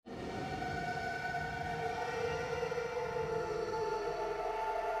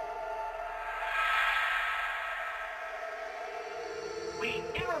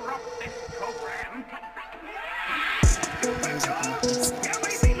Well,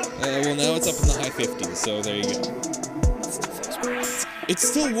 now it's up in the high 50s, so there you go. It's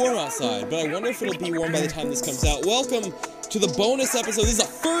still warm outside, but I wonder if it'll be warm by the time this comes out. Welcome to the bonus episode. This is the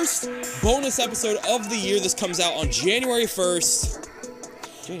first bonus episode of the year. This comes out on January 1st.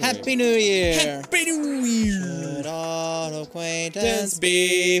 Happy New Year! Happy New Year! Should all acquaintance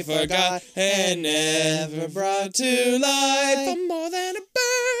be forgot and never brought to life for more than a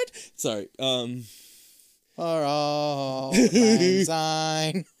bird. Sorry, For all lang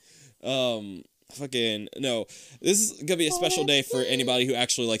syne. Fucking, no. This is gonna be a special day for anybody who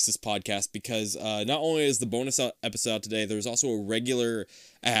actually likes this podcast because, not only is the bonus episode out today, there's also a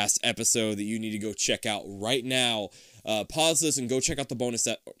regular-ass episode that you need to go check out right now. Pause this and go check out the bonus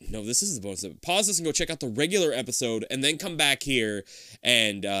no, this is the bonus episode. Pause this and go check out the regular episode, and then come back here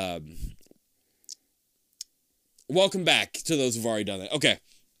and, welcome back to those who've already done that. Okay.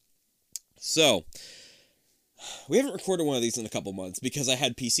 So, we haven't recorded one of these in a couple months because I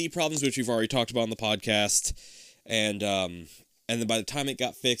had PC problems, which we've already talked about on the podcast, and then by the time it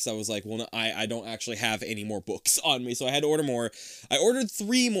got fixed, I was like, well, no, I don't actually have any more books on me, so I had to order more. I ordered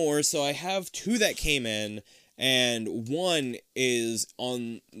 3 more, so I have 2 that came in, and 1 is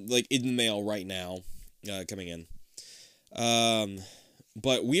in the mail right now, coming in.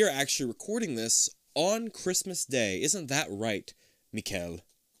 But we are actually recording this on Christmas Day. Isn't that right, Mikkel?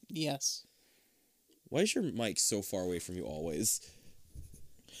 Yes. Why is your mic so far away from you always?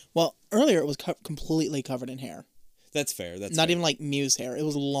 Well, earlier it was completely covered in hair. That's fair. That's not fair. even like Mew's hair. It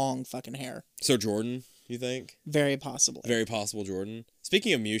was long fucking hair. So Jordan, you think? Very possibly. Very possible, Jordan.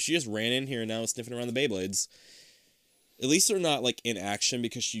 Speaking of Mew, she just ran in here and now is sniffing around the Beyblades. At least they're not like in action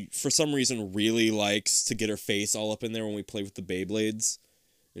because she, for some reason, really likes to get her face all up in there when we play with the Beyblades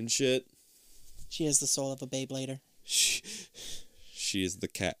and shit. She has the soul of a Beyblader. She is the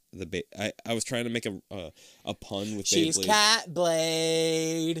cat. I was trying to make a pun with She's Beyblade.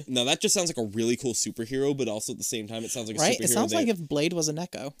 Catblade. Now that just sounds like a really cool superhero, but also at the same time it sounds like a superhero. Right? It sounds like if Blade was a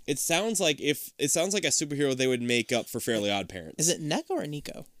Neko. It sounds like a superhero they would make up for Fairly Odd Parents. Is it Neko or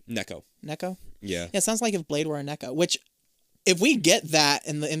Nico? Neko. Neko? Yeah. Yeah, it sounds like if Blade were a Neko, which if we get that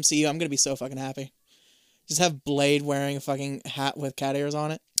in the MCU, I'm going to be so fucking happy. Just have Blade wearing a fucking hat with cat ears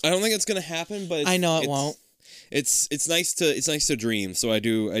on it. I don't think it's going to happen, but I know it won't. It's nice to dream. So I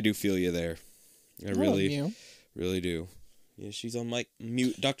do feel you there. I really do. Yeah, she's on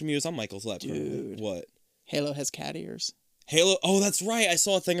Dr. Mew is on Michael's lap. Dude. What? Halo has cat ears. Halo. Oh, that's right. I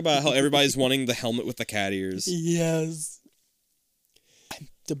saw a thing about how everybody's wanting the helmet with the cat ears. Yes. I'm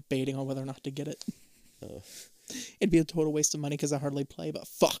debating on whether or not to get it. Oh. It'd be a total waste of money because I hardly play, but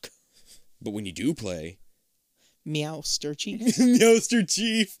fuck. But when you do play, Meowster Chief. Meowster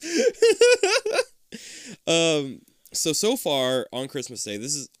Chief. So far on Christmas Day,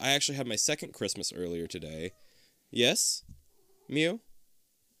 I actually had my second Christmas earlier today. Yes? Mew?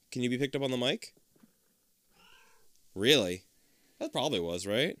 Can you be picked up on the mic? Really? That probably was,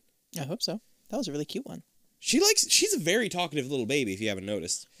 right? I hope so. That was a really cute one. She's a very talkative little baby, if you haven't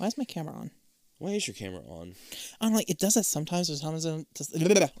noticed. Why is my camera on? Why is your camera on? I'm like, it does it sometimes, or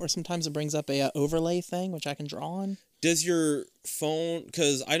sometimes it brings up a overlay thing, which I can draw on. Does your phone,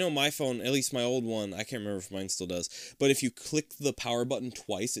 because I know my phone, at least my old one, I can't remember if mine still does, but if you click the power button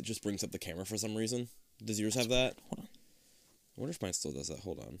twice, it just brings up the camera for some reason. Does yours have that? Hold on. I wonder if mine still does that.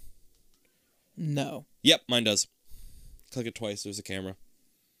 Hold on. No. Yep, mine does. Click it twice, there's a camera.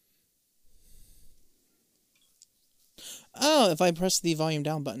 Oh, if I press the volume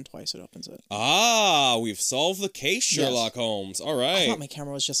down button twice, it opens it. Ah, we've solved the case, Sherlock Holmes. All right. I thought my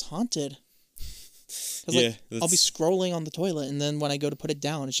camera was just haunted. Yeah, I'll be scrolling on the toilet, and then when I go to put it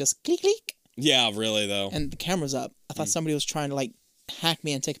down, it's just click, click. Yeah, really, though. And the camera's up. I thought somebody was trying to, hack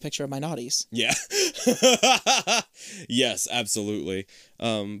me and take a picture of my naughties. Yeah. Yes, absolutely.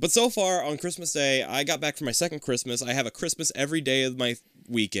 But so far, on Christmas Day, I got back from my second Christmas. I have a Christmas every day of my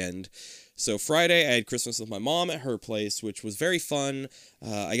weekend. So Friday, I had Christmas with my mom at her place, which was very fun.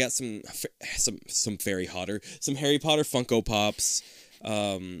 I got some Harry Potter Funko Pops.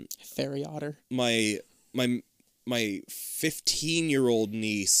 Fairy otter. My 15-year-old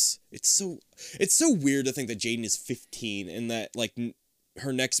niece. It's so weird to think that Jaden is 15 and that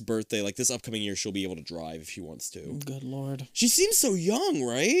her next birthday, this upcoming year, she'll be able to drive if she wants to. Good lord. She seems so young,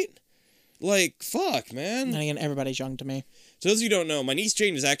 right? Fuck, man. And again, everybody's young to me. So those of you who don't know, my niece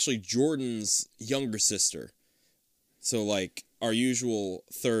Jaden is actually Jordan's younger sister. So, our usual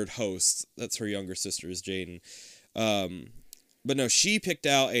third host, that's her younger sister, is Jaden. But no, she picked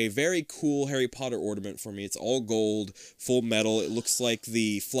out a very cool Harry Potter ornament for me. It's all gold, full metal. It looks like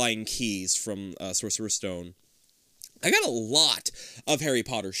the flying keys from Sorcerer's Stone. I got a lot of Harry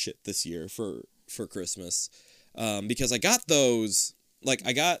Potter shit this year for Christmas, because I got those. Like,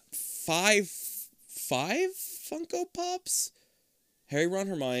 I got five Funko Pops. Harry, Ron,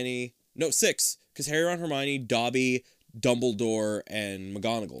 Hermione. No, 6, because Harry, Ron, Hermione, Dobby, Dumbledore, and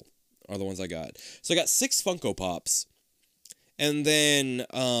McGonagall are the ones I got. So I got 6 Funko Pops, and then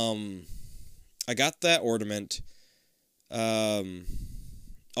I got that ornament.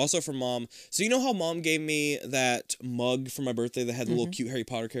 Also from Mom. So you know how Mom gave me that mug for my birthday that had the little cute Harry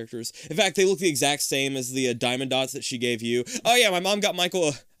Potter characters? In fact, they look the exact same as the diamond dots that she gave you. Oh yeah, my mom got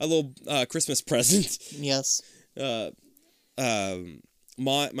Michael a little Christmas present. Yes. My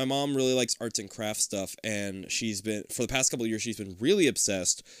mom really likes arts and crafts stuff, and she's been, for the past couple of years, she's been really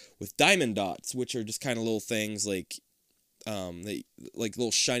obsessed with diamond dots, which are just kind of little things like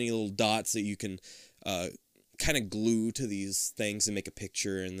little shiny little dots that you can kind of glue to these things and make a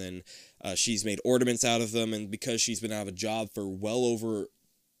picture. And then she's made ornaments out of them, and because she's been out of a job for well over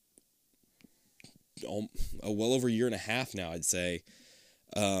a year and a half now, I'd say,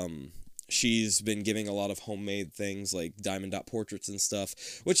 she's been giving a lot of homemade things like diamond dot portraits and stuff,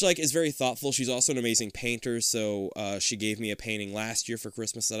 which like is very thoughtful. She's also an amazing painter, so she gave me a painting last year for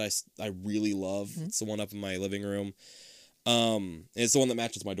Christmas that I really love. It's the one up in my living room. It's the one that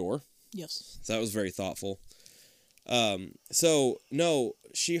matches my door. Yes. So that was very thoughtful. So no,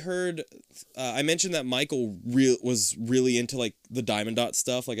 she heard, I mentioned that Michael was really into like the diamond dot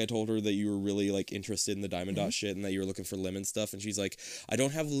stuff. Like I told her that you were really like interested in the diamond dot shit and that you were looking for lemon stuff. And she's like, I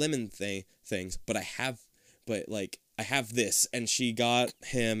don't have lemon things, but I have this. And she got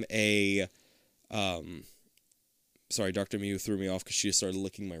him a, sorry, Dr. Mew threw me off because she just started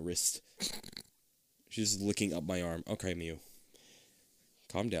licking my wrist. She's licking up my arm. Okay, Mew.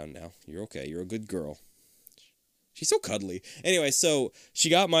 Calm down now. You're okay. You're a good girl. She's so cuddly. Anyway, so she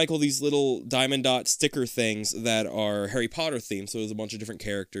got Michael these little diamond dot sticker things that are Harry Potter themed. So there's a bunch of different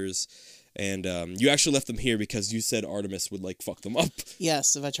characters. And you actually left them here because you said Artemis would like fuck them up.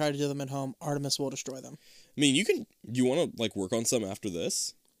 Yes, if I try to do them at home, Artemis will destroy them. I mean, you want to like work on some after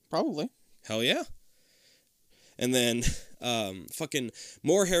this? Probably. Hell yeah. And then fucking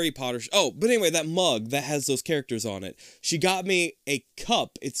more Harry Potter. But anyway, that mug that has those characters on it. She got me a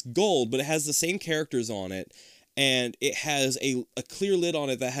cup. It's gold, but it has the same characters on it. And it has a clear lid on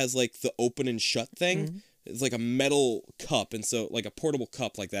it that has like the open and shut thing. Mm-hmm. It's like a metal cup, and so like a portable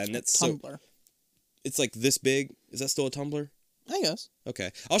cup like that. And it's tumbler. It's like this big. Is that still a tumbler? I guess. Okay,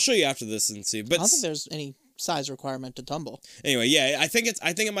 I'll show you after this and see. But I don't think there's any size requirement to tumble. Anyway, yeah, I think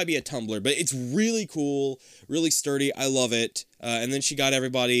it might be a tumbler, but it's really cool, really sturdy. I love it. And then she got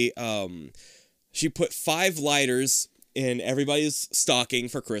everybody. She put 5 lighters in everybody's stocking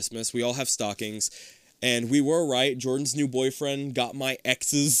for Christmas. We all have stockings. And we were right. Jordan's new boyfriend got my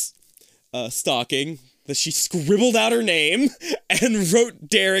ex's stocking that she scribbled out her name and wrote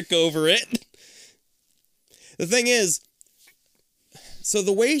Derek over it. The thing is, so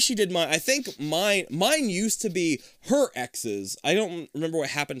the way she did mine, I think mine used to be her ex's. I don't remember what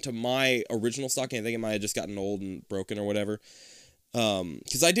happened to my original stocking. I think it might have just gotten old and broken or whatever.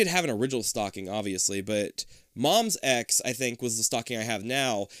 Because I did have an original stocking, obviously, but Mom's ex, I think, was the stocking I have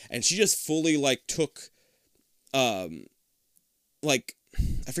now, and she just fully, like, took, like,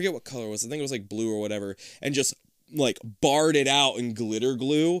 I forget what color it was, I think it was, like, blue or whatever, and just, like, barred it out in glitter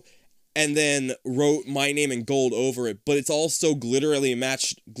glue, and then wrote my name in gold over it, but it's all so glitterily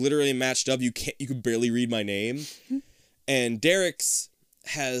matched up, you could barely read my name. And Derek's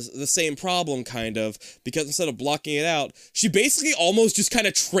has the same problem, kind of, because instead of blocking it out, she basically almost just kind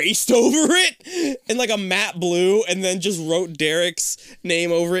of traced over it in like a matte blue and then just wrote Derek's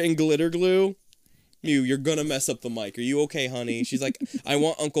name over it in glitter glue. Mew, you're gonna mess up the mic. Are you okay, honey? She's like, I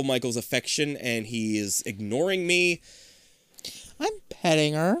want Uncle Michael's affection and he is ignoring me. I'm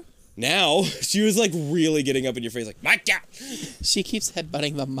petting her. Now, she was like really getting up in your face like, mic down! She keeps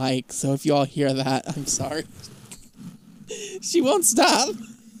headbutting the mic, so if you all hear that, I'm sorry. She won't stop.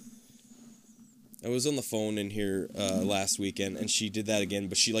 I was on the phone in here last weekend, and she did that again,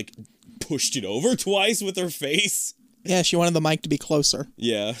 but she, like, pushed it over twice with her face. Yeah, she wanted the mic to be closer.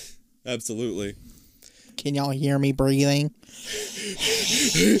 Yeah, absolutely. Can y'all hear me breathing?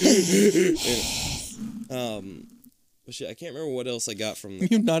 Shit, I can't remember what else I got from...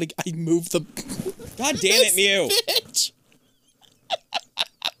 You not... I moved the... God damn it, Mew! Bitch!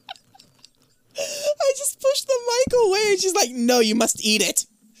 I just pushed the mic away and she's like, no, you must eat it.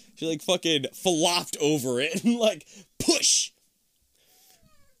 She like fucking flopped over it and like, push!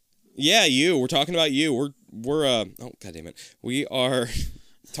 Yeah, you. We're talking about you. We're oh, God damn it. We are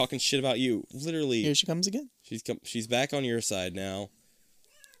talking shit about you. Literally. Here she comes again. She's back on your side now.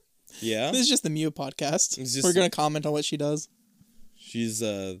 Yeah? This is just the Mew podcast. It's just- We're gonna comment on what she does. She's,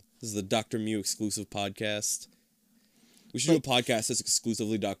 this is the Dr. Mew exclusive podcast. We should do a podcast that's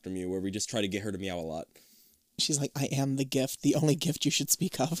exclusively Dr. Mew, where we just try to get her to meow a lot. She's like, I am the gift, the only gift you should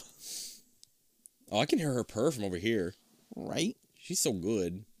speak of. Oh, I can hear her purr from over here. Right? She's so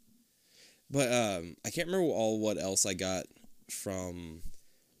good. But, I can't remember what else I got from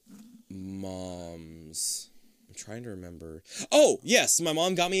Mom's. I'm trying to remember. Oh, yes, my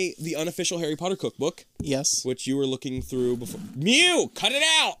mom got me the unofficial Harry Potter cookbook, Yes. which you were looking through before. Mew, cut it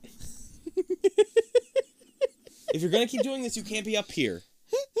out! If you're gonna keep doing this, you can't be up here.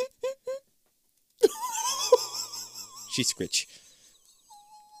 She's scritch.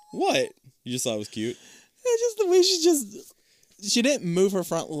 What? You just thought it was cute? Just the way she didn't move her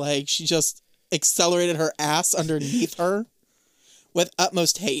front leg. She just accelerated her ass underneath her with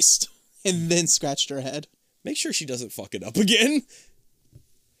utmost haste and then scratched her head. Make sure she doesn't fuck it up again.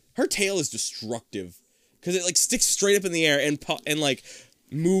 Her tail is destructive because it like sticks straight up in the air and like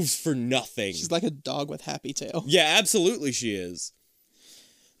moves for nothing. She's like a dog with happy tail. Yeah, absolutely she is.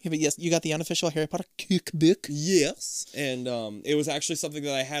 Yeah, but yes, you got the unofficial Harry Potter cookbook. Yes, and it was actually something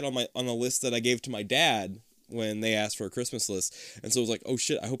that I had on the list that I gave to my dad when they asked for a Christmas list, and so I was like, oh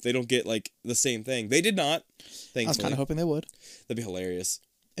shit, I hope they don't get like the same thing. They did not. Thankfully. I was kind of hoping they would. That'd be hilarious.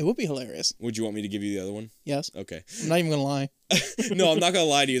 It would be hilarious. Would you want me to give you the other one? Yes. Okay. I'm not even gonna lie. No, I'm not gonna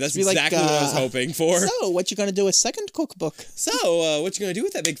lie to you. That's Be like, exactly what I was hoping for. So, what you gonna do with second cookbook? So, what you gonna do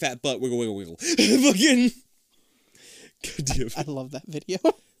with that big fat butt? Wiggle, wiggle, wiggle. Fucking. God damn it. I love that video.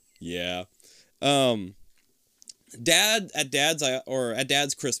 Yeah. At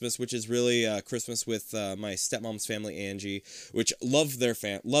Dad's Christmas, which is really Christmas with my stepmom's family, Angie, which love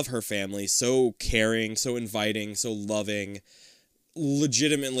her family, so caring, so inviting, so loving.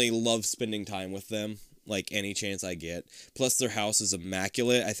 Legitimately love spending time with them, like any chance I get. Plus their house is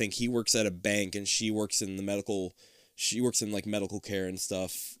immaculate. I think he works at a bank and she works in like medical care and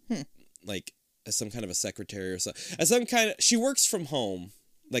stuff. Like as some kind of a secretary or so. She works from home,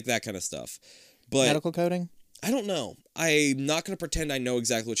 like that kind of stuff. But Medical coding? I don't know. I'm not going to pretend I know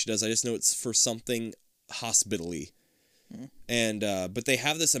exactly what she does. I just know it's for something hospital-y. And but they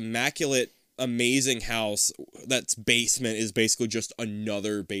have this immaculate, amazing house that's basement is basically just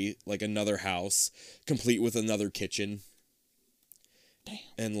another another house complete with another kitchen. Damn.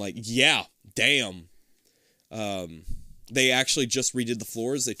 And like, yeah, damn. They actually just redid the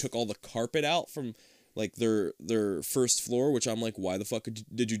floors. They took all the carpet out from like their first floor, which I'm like, why the fuck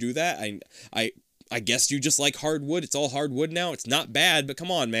did you do that? I guess you just like hardwood. It's all hardwood now. It's not bad, but come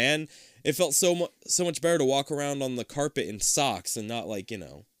on, man. It felt so much better to walk around on the carpet in socks and not like,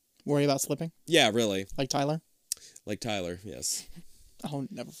 Worry about slipping? Yeah, really. Like Tyler? Like Tyler, yes. I'll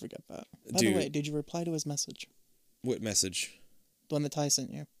never forget that. By Dude. the way, did you reply to his message? What message? The one that Ty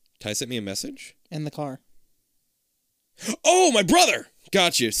sent you. Ty sent me a message? In the car. Oh, my brother!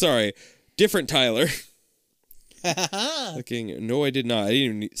 Got you. Sorry. Different Tyler. Looking. No, I did not. I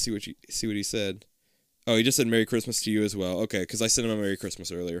didn't even see what he said. Oh, he just said Merry Christmas to you as well. Okay, because I sent him a Merry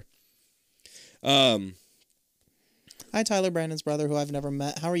Christmas earlier. Hi, Tyler, Brandon's brother, who I've never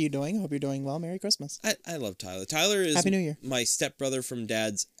met. How are you doing? I hope you're doing well. Merry Christmas. I love Tyler. Tyler is Happy New Year. My stepbrother from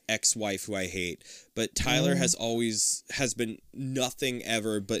Dad's ex-wife, who I hate. But Tyler has been nothing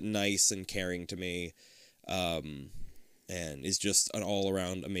ever but nice and caring to me, and is just an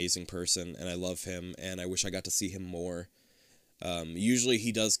all-around amazing person. And I love him, and I wish I got to see him more. Usually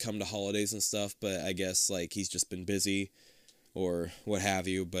he does come to holidays and stuff, but I guess like he's just been busy, or what have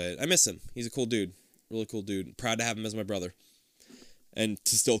you. But I miss him. He's a cool dude. Really cool dude. Proud to have him as my brother. And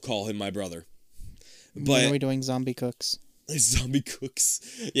to still call him my brother. But When are we doing zombie cooks? Zombie cooks.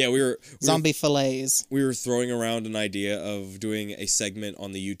 Yeah, we were Zombie fillets. We were throwing around an idea of doing a segment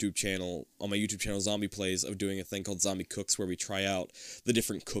on the YouTube channel, on my YouTube channel, Zombie Plays, of doing a thing called Zombie Cooks, where we try out the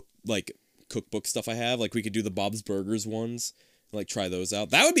different cookbook stuff I have. Like we could do the Bob's Burgers ones, and, like try those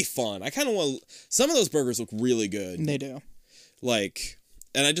out. That would be fun. I kind of want. Some of those burgers look really good. They do. Like,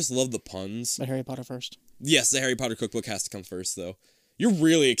 and I just love the puns. But Harry Potter first. Yes, the Harry Potter cookbook has to come first, though. You're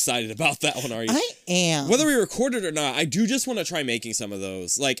really excited about that one, are you? I am. Whether we record it or not, I do just want to try making some of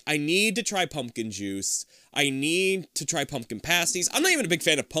those. Like, I need to try pumpkin juice. I need to try pumpkin pasties. I'm not even a big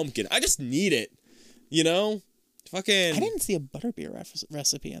fan of pumpkin. I just need it. You know? Fucking... I didn't see a butterbeer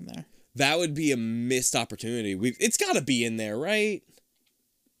recipe in there. That would be a missed opportunity. It's gotta be in there, right?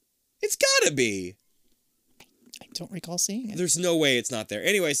 It's gotta be. I don't recall seeing it. There's no way it's not there.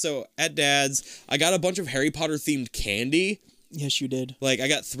 Anyway, so at Dad's, I got a bunch of Harry Potter themed candy. Yes, you did. Like, I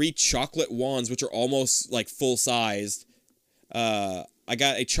got 3 chocolate wands, which are almost, like, full-sized. I I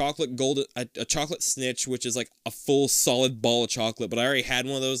got a chocolate snitch, which is like a full solid ball of chocolate, but I already had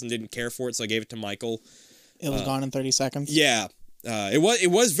one of those and didn't care for it, so I gave it to Michael. It was gone in 30 seconds. Yeah. It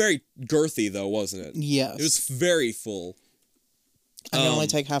was very girthy though, wasn't it? Yes. It was very full. I can only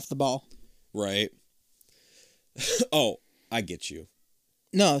take half the ball. Right. Oh, I get you.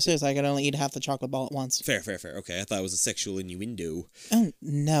 No, seriously, I could only eat half the chocolate ball at once. Fair. Okay, I thought it was a sexual innuendo. Oh,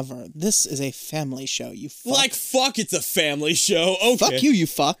 never. This is a family show, you fuck. Like, fuck, it's a family show. Okay. Fuck you, you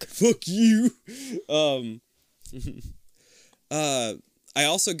fuck. Fuck you. I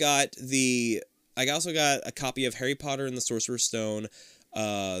also got a copy of Harry Potter and the Sorcerer's Stone,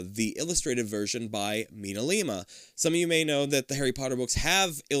 the illustrated version by Mina Lima. Some of you may know that the Harry Potter books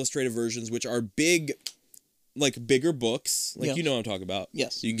have illustrated versions, which are bigger books. Like, you know what I'm talking about.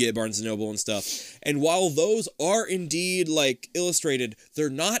 Yes. You can get at Barnes & Noble and stuff. And while those are indeed, like, illustrated, they're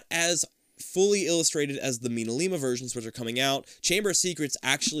not as fully illustrated as the Mina Lima versions, which are coming out. Chamber of Secrets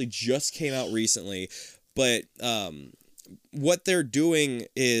actually just came out recently. But, what they're doing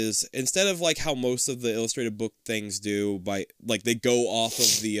is, instead of, like, how most of the illustrated book things do, by, like, they go off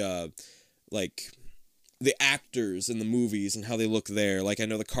of the, the actors in the movies and how they look there. Like, I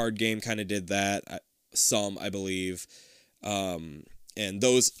know the card game kind of did that. I believe. And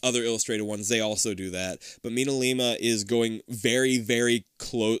those other illustrated ones, they also do that. But Mina Lima is going very, very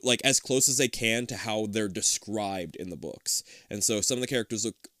close, like as close as they can to how they're described in the books. And so some of the characters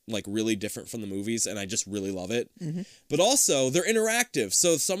look like really different from the movies, and I just really love it. Mm-hmm. But also, they're interactive.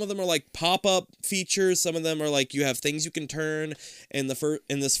 So some of them are like pop-up features. Some of them are like you have things you can turn. In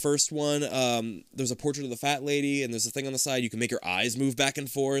this first one, there's a portrait of the fat lady, and there's a thing on the side. You can make her eyes move back and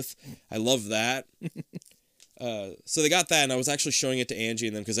forth. I love that. So they got that, and I was actually showing it to Angie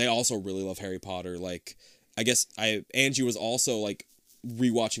and them because they also really love Harry Potter. Like, I guess Angie was also like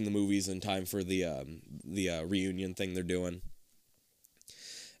rewatching the movies in time for the reunion thing they're doing.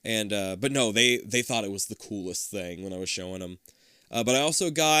 And but no, they thought it was the coolest thing when I was showing them. But I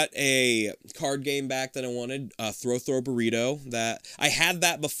also got a card game back that I wanted, Throw Burrito. That I had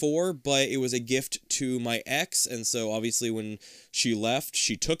that before, but it was a gift to my ex, and so obviously when she left,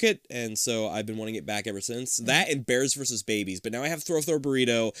 she took it, and so I've been wanting it back ever since. That and Bears vs. Babies, but now I have Throw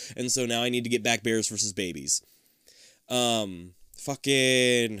Burrito, and so now I need to get back Bears vs. Babies.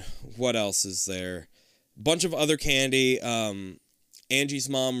 Fucking, what else is there? Bunch of other candy. Angie's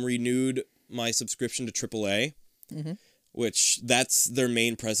mom renewed my subscription to AAA. Mm-hmm. Which that's their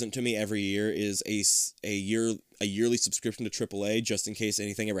main present to me every year is a yearly subscription to AAA just in case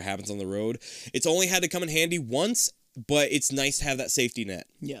anything ever happens on the road. It's only had to come in handy once, but it's nice to have that safety net.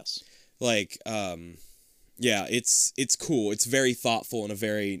 Yes. Like, yeah, it's cool. It's very thoughtful and a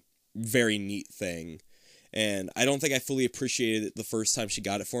very, very neat thing. And I don't think I fully appreciated it the first time she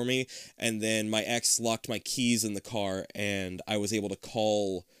got it for me. And then my ex locked my keys in the car, and I was able to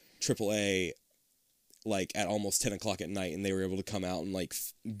call AAA like at almost 10 o'clock at night, and they were able to come out and like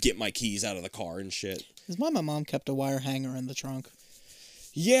get my keys out of the car and shit. Is why my mom kept a wire hanger in the trunk.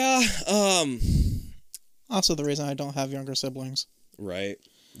 Yeah. Also the reason I don't have younger siblings. Right.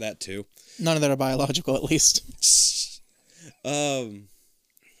 That too. None of that are biological, at least.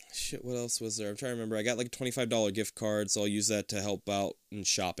 Shit, what else was there? I'm trying to remember. I got like a $25 gift card, so I'll use that to help out in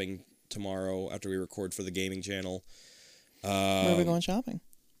shopping tomorrow after we record for the gaming channel. Where are we going shopping?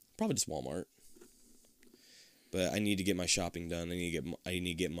 Probably just Walmart. But I need to get my shopping done. I need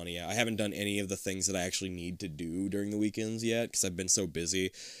to get money out. I haven't done any of the things that I actually need to do during the weekends yet because I've been so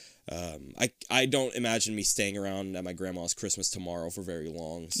busy. I don't imagine me staying around at my grandma's Christmas tomorrow for very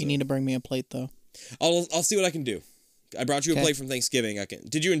long. So. You need to bring me a plate though. I'll see what I can do. I brought you a plate from Thanksgiving.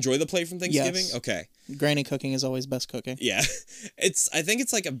 Did you enjoy the plate from Thanksgiving? Yes. Okay. Granny cooking is always best cooking. Yeah. I think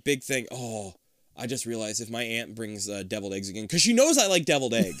it's like a big thing. Oh, I just realized if my aunt brings deviled eggs again, because she knows I like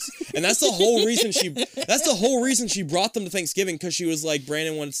deviled eggs, and that's the whole reason she brought them to Thanksgiving, because she was like,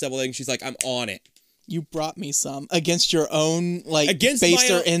 Brandon wants deviled eggs, and she's like, I'm on it. You brought me some against your own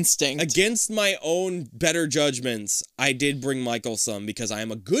baser instinct. Against my own better judgments, I did bring Michael some because I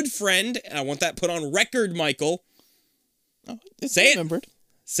am a good friend, and I want that put on record, Michael. Oh, it's Say remembered.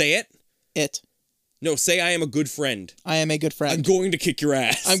 Say it. It. No, say I am a good friend. I am a good friend. I'm going to kick your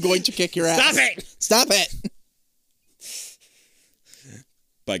ass. I'm going to kick your ass. Stop it! Stop it!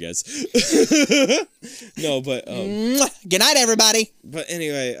 Bye, guys. No, but good night, everybody. But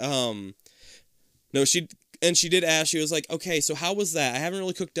anyway, no, she did ask. She was like, "Okay, so how was that? I haven't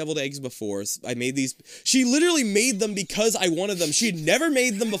really cooked deviled eggs before. So I made these." She literally made them because I wanted them. She had never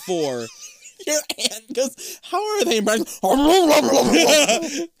made them before. Your aunt goes, "How are they?"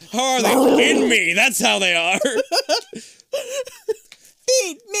 How are they? In me. That's how they are.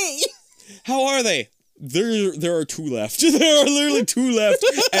 Feed me. How are they? There are 2 left. There are literally 2 left,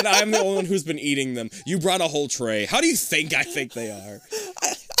 and I'm the only one who's been eating them. You brought a whole tray. How do you think I think they are? I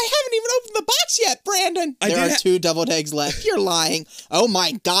haven't even opened the box yet, Brandon. There are 2 deviled eggs left. You're lying. Oh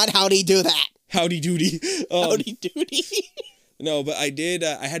my God, how'd he do that? Howdy doody. Howdy doody. No, but I did.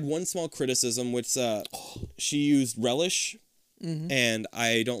 I had one small criticism, which she used relish. Mm-hmm. And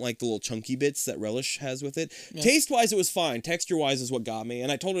I don't like the little chunky bits that relish has with it. Yeah. Taste-wise, it was fine. Texture-wise is what got me.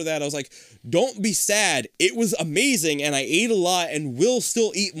 And I told her that. I was like, don't be sad. It was amazing, and I ate a lot and will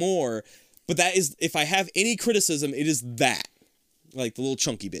still eat more. But that is, if I have any criticism, it is that. Like, the little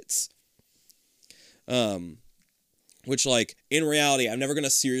chunky bits. Which, like, in reality, I'm never going to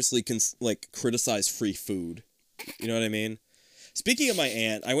seriously, criticize free food. You know what I mean? Speaking of my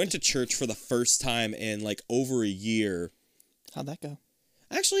aunt, I went to church for the first time in, over a year. How'd that go?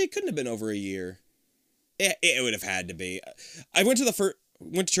 Actually, it couldn't have been over a year. It would have had to be. I went to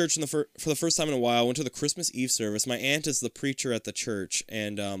church for the first time in a while. Went to the Christmas Eve service. My aunt is the preacher at the church,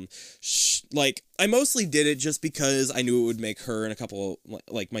 and I mostly did it just because I knew it would make her and a couple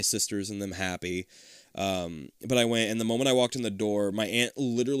my sisters and them happy. But I went, and the moment I walked in the door, my aunt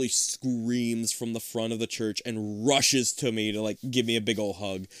literally screams from the front of the church and rushes to me to give me a big old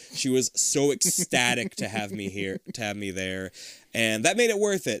hug. She was so ecstatic to have me there, and that made it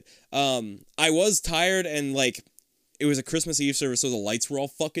worth it. I was tired, and it was a Christmas Eve service, so the lights were all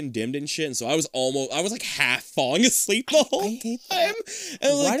fucking dimmed and shit, and so I was half falling asleep the whole time.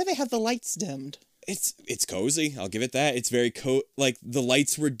 And why do they have the lights dimmed? It's cozy. I'll give it that. It's very the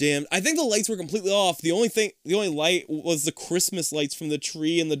lights were dimmed. I think the lights were completely off. The only light was the Christmas lights from the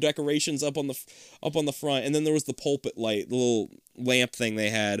tree and the decorations up on the front, and then there was the pulpit light, the little lamp thing they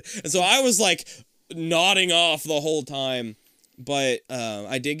had. And so I was nodding off the whole time. But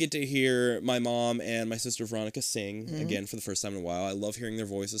I did get to hear my mom and my sister Veronica sing again for the first time in a while. I love hearing their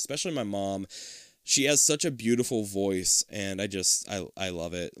voices, especially my mom. She has such a beautiful voice, and I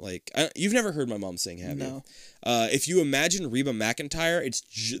love it. You've never heard my mom sing, have you? No. If you imagine Reba McEntire,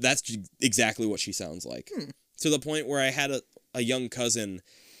 that's exactly what she sounds like. To the point where I had a young cousin.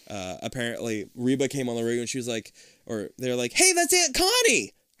 Apparently, Reba came on the radio, and she was they're like, "Hey, that's Aunt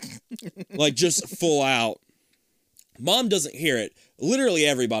Connie!" Just full out. Mom doesn't hear it. Literally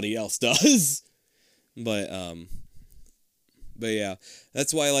everybody else does. But yeah,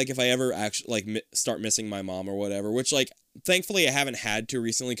 that's why, if I ever actually, start missing my mom or whatever, which, thankfully I haven't had to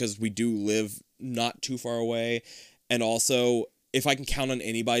recently because we do live not too far away. And also, if I can count on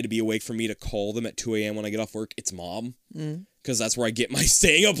anybody to be awake for me to call them at 2 a.m. when I get off work, it's Mom. Because that's where I get my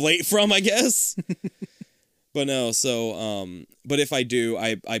staying up late from, I guess. But no, so, but if I do,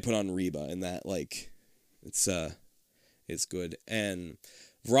 I put on Reba, and that, it's good. And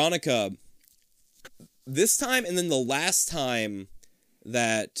Veronica... This time, and then the last time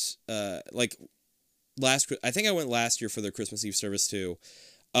that, I think I went last year for their Christmas Eve service too.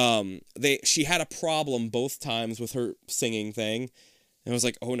 She had a problem both times with her singing thing. And I was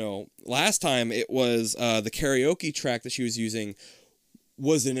like, oh no. Last time it was, the karaoke track that she was using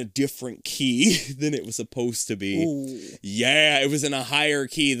was in a different key than it was supposed to be. Ooh. Yeah, it was in a higher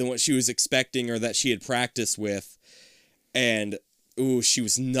key than what she was expecting or that she had practiced with. And... ooh, she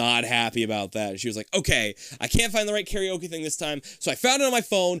was not happy about that. She was like, okay, I can't find the right karaoke thing this time, so I found it on my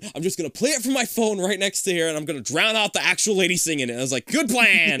phone. I'm just going to play it from my phone right next to here, and I'm going to drown out the actual lady singing it. And I was like, good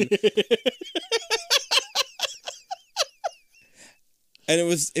plan! And it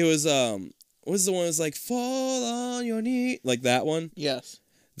was what was the one that was fall on your knee? That one? Yes.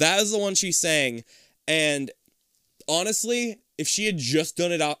 That is the one she sang, and honestly... if she had just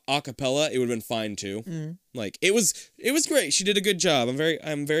done it a cappella, it would have been fine too. It was great. She did a good job.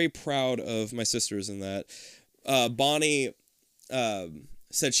 I'm very proud of my sisters in that. Bonnie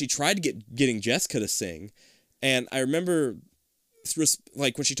said she tried getting Jessica to sing, and I remember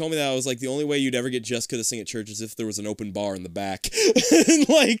when she told me that, I was like, the only way you'd ever get Jessica to sing at church is if there was an open bar in the back.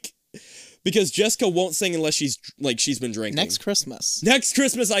 Because Jessica won't sing unless she's been drinking. Next Christmas,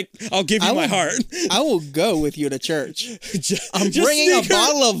 I'll give you my heart. I will go with you to church. I'm bringing a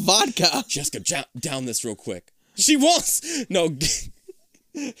bottle of vodka. Jessica, down this real quick. She wants... No.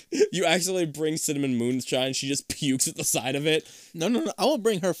 You accidentally bring cinnamon moonshine. She just pukes at the side of it. No. I will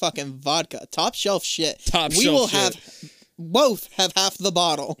bring her fucking vodka. Top shelf shit. We will have... both have half the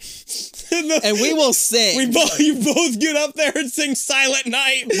bottle. And we will sing. You both get up there and sing Silent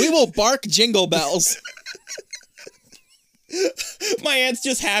Night. We will bark jingle bells. My aunt's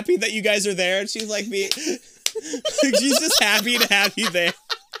just happy that you guys are there, and she's like me. She's just happy to have you there.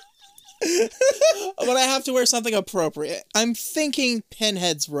 But I have to wear something appropriate. I'm thinking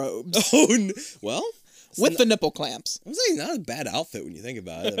Pinhead's robes. Oh, well. With the nipple clamps. I was saying, not a bad outfit when you think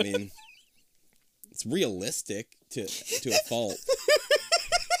about it. I mean... it's realistic to a fault.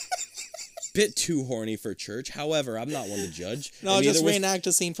 Bit too horny for church. However, I'm not one to judge. No, and just reenact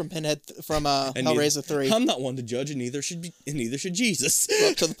a scene from Pinhead from Hellraiser 3. I'm not one to judge, and neither should Jesus. Go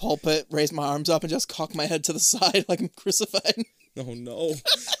up to the pulpit, raise my arms up, and just cock my head to the side like I'm crucified. Oh no.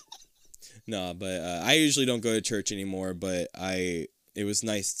 No, but I usually don't go to church anymore. But it was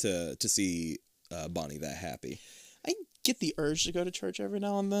nice to see Bonnie that happy. I get the urge to go to church every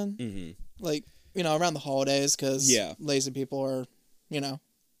now and then, Mm-hmm. like around the holidays, because lazy people are,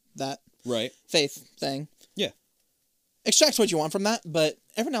 that Right. faith thing. Yeah. Extract what you want from that, but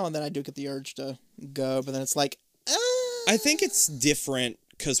every now and then I do get the urge to go, but then it's like, I think it's different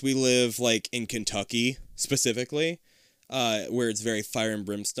because we live like in Kentucky specifically, where it's very fire and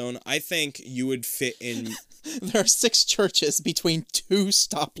brimstone. I think you would fit in. There are 6 churches between 2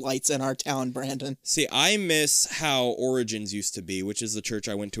 stoplights in our town, Brandon. See, I miss how Origins used to be, which is the church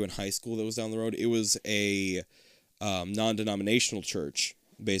I went to in high school that was down the road. It was a non-denominational church,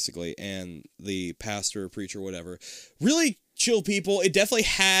 basically, and the pastor, preacher, whatever, really chill people. It definitely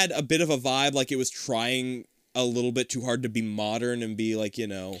had a bit of a vibe, like it was trying a little bit too hard to be modern and be like,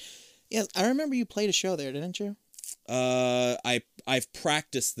 Yes, I remember you played a show there, didn't you? I've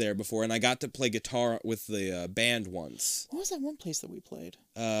practiced there before, and I got to play guitar with the band once. What was that one place that we played?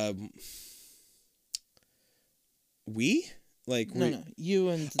 No, you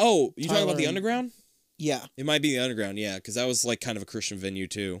and Oh, you talking about the Tyler Underground? Yeah. It might be the Underground, yeah, because that was like kind of a Christian venue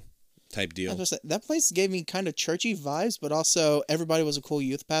too, type I deal. was gonna say, that place gave me kind of churchy vibes, but also everybody was a cool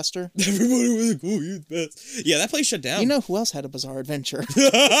youth pastor. Everybody was a cool youth pastor. Yeah, that place shut down. You know who else had a bizarre adventure?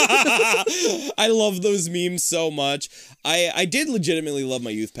 I love those memes so much. I did legitimately love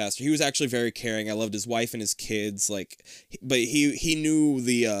my youth pastor. He was actually very caring. I loved his wife and his kids. But he knew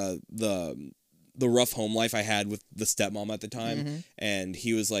the rough home life I had with the stepmom at the time, and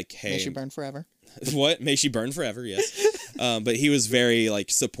he was like, "Hey, May she burn forever." What? May she burn forever? Yes. But he was very like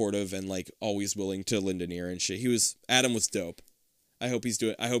supportive and like always willing to lend an ear and shit. Adam was dope. I hope he's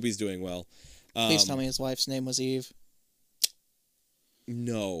doing well. Please tell me his wife's name was Eve.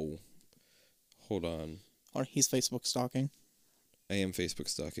 No. Hold on. Or he's Facebook stalking. I am Facebook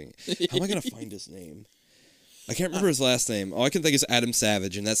stalking. How am I gonna find his name? I can't remember his last name. All I can think is Adam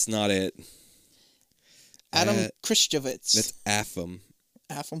Savage, and that's not it. Adam Kristovitz. That's Affam.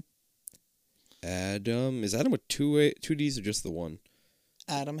 Affam. Adam. Is Adam with two D's or just the one?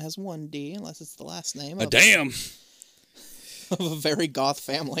 Adam has 1 D, unless it's the last name. Damn! Of a very goth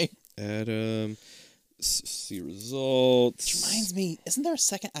family. Adam. See results. Which reminds me, isn't there a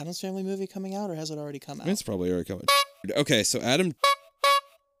second Addams Family movie coming out, or has it already come out? It's probably already coming. Okay, so Adam.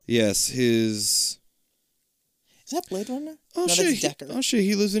 Yes, his. Is that Blade Runner? Oh, no, shit. that's Decker. Oh, shit.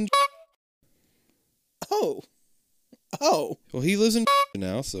 He lives in. Oh. Well, he lives in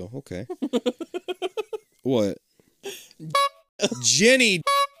now, so okay. What? Jenny.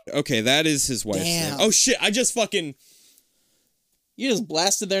 Okay, that is his wife's name. Oh, shit. I just fucking. You just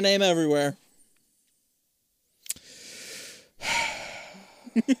blasted their name everywhere.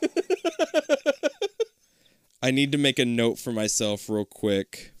 I need to make a note for myself real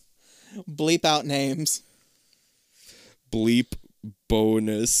quick. Bleep out names. Bleep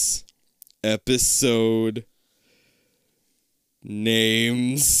bonus episode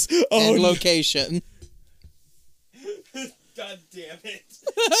names. And location. God damn it.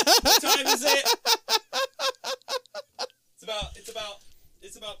 What time is it?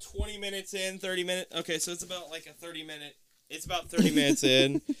 It's about 20 minutes in, 30 minutes. Okay, so it's about like a 30 minute. It's about 30 minutes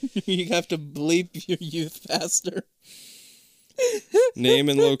in. You have to bleep your youth pastor. Name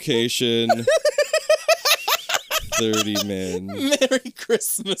and location. 30 men. Merry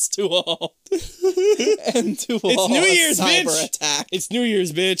Christmas to all. And to all. It's New Year's, cyber bitch. Attack. It's New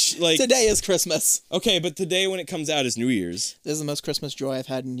Year's, bitch. Like Today is Christmas. Okay, but today when it comes out is New Year's. This is the most Christmas joy I've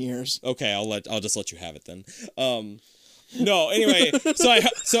had in years. Okay, I'll just let you have it then. No, anyway,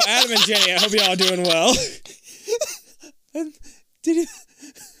 so Adam and Jenny, I hope y'all are doing well. Did you...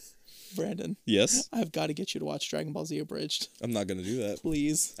 Brandon. Yes? I've got to get you to watch Dragon Ball Z Abridged. I'm not gonna do that.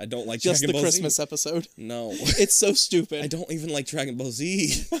 Please. I don't like Just Dragon the Ball Christmas Z. episode. No. It's so stupid. I don't even like Dragon Ball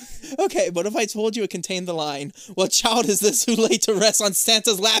Z. Okay, but if I told you it contained the line, "What child is this who laid to rest on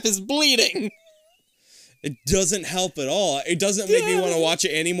Santa's lap is bleeding?" It doesn't help at all. It doesn't make me want to watch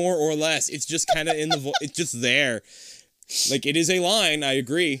it any more or less. It's just kind of in the it's just there. Like, it is a line, I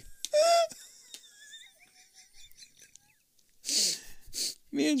agree.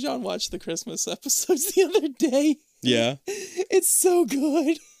 Me and John watched the Christmas episodes the other day. Yeah. It's so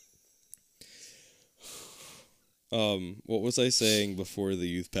good. What was I saying before the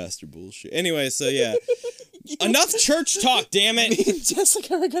youth pastor bullshit? Anyway, so yeah. Enough church talk, damn Me it. and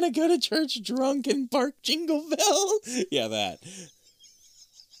Jessica are gonna go to church drunk and bark jingle bells. Yeah, that.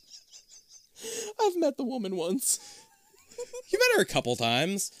 I've met the woman once. You met her a couple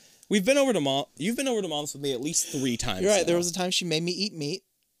times. We've been over to mom. You've been over to mom's with me at least 3 times. You're right. now. There was a time she made me eat meat,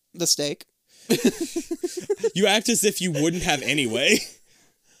 the steak. You act as if you wouldn't have anyway.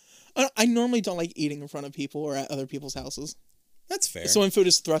 I normally don't like eating in front of people or at other people's houses. That's fair. So when food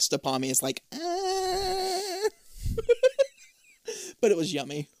is thrust upon me, it's like, ah. But it was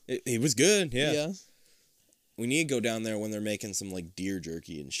yummy. It was good, yeah. Yeah. We need to go down there when they're making some like deer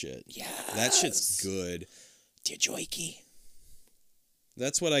jerky and shit. Yeah. That shit's good. Dear Joikey.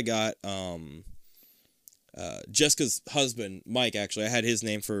 That's what I got. Jessica's husband, Mike. Actually, I had his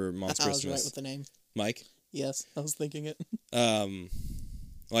name for mom's I was Christmas. right with the name. Mike. Yes, I was thinking it.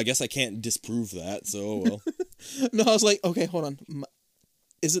 Well, I guess I can't disprove that. So well. No, I was like, okay, hold on.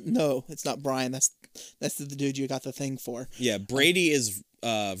 Is it? No, it's not Brian. That's the dude you got the thing for. Yeah, Brady is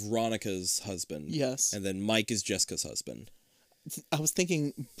Veronica's husband. Yes. And then Mike is Jessica's husband. I was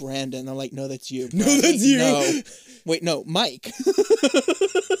thinking Brandon. I'm like, no, that's you. No, Bradley. that's you. No. Wait, no, Mike.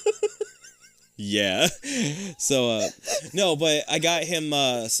 Yeah. So, no, but I got him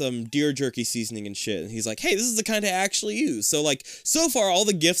some deer jerky seasoning and shit. And he's like, hey, this is the kind I actually use. So, like, so far, all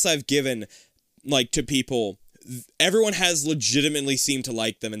the gifts I've given, like, to people, everyone has legitimately seemed to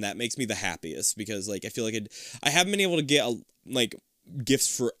like them. And that makes me the happiest because, like, I feel like I haven't been able to get, like,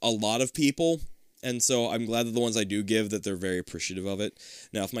 gifts for a lot of people. And so I'm glad that the ones I do give, that they're very appreciative of it.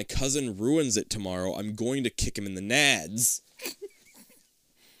 Now, if my cousin ruins it tomorrow, I'm going to kick him in the nads.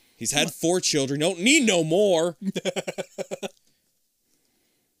 He's had 4 children. Don't need no more.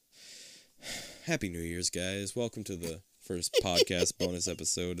 Happy New Year's, guys. Welcome to the first podcast bonus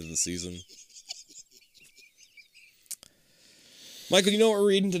episode of the season. Michael, you know what we're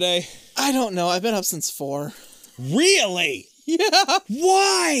reading today? I don't know. I've been up since 4. Really? Yeah.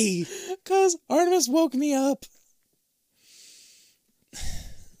 Why? Because Artemis woke me up.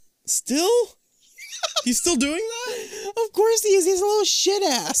 Still? He's still doing that? Of course he is. He's a little shit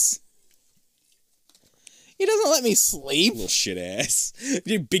ass. He doesn't let me sleep. Little shit ass.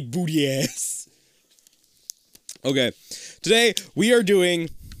 You big booty ass. Okay. Today we are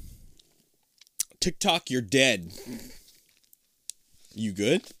doing TikTok You're Dead. You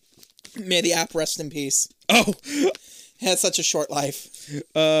good? May the app rest in peace. Oh. It had such a short life.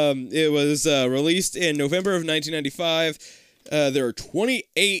 It was released in November of 1995. There are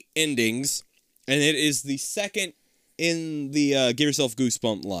 28 endings, and it is the second in the Give Yourself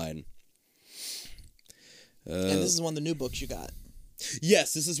Goosebump line. And this is one of the new books you got.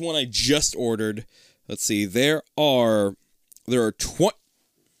 Yes, this is one I just ordered. Let's see. There are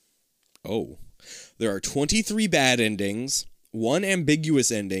 23 bad endings, 1 ambiguous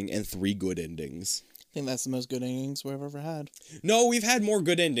ending, and 3 good endings. I think that's the most good innings we've ever had. No, we've had more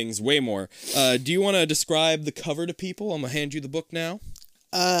good endings, way more. Do you want to describe the cover to people? I'm going to hand you the book now.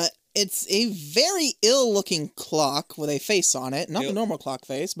 It's a very ill-looking clock with a face on it. Not the normal clock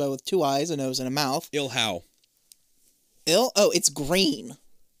face, but with 2 eyes, a nose, and a mouth. Ill how? Ill? Oh, it's green.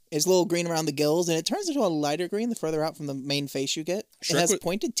 It's a little green around the gills, and it turns into a lighter green the further out from the main face you get. It has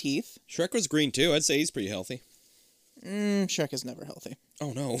pointed teeth. Shrek was green, too. I'd say he's pretty healthy. Shrek is never healthy.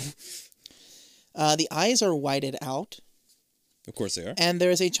 Oh, no. The eyes are whited out. Of course they are. And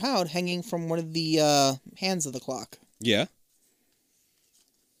there is a child hanging from one of the hands of the clock. Yeah.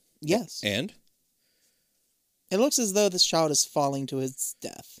 Yes. And? It looks as though this child is falling to his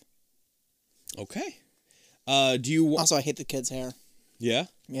death. Okay. Do you... Also, I hate the kid's hair. Yeah?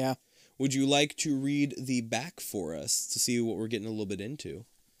 Yeah. Would you like to read the back for us to see what we're getting a little bit into?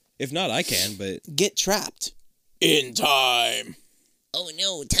 If not, I can, but... Get trapped. In time. Oh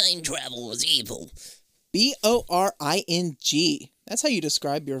no, time travel was evil. Boring. That's how you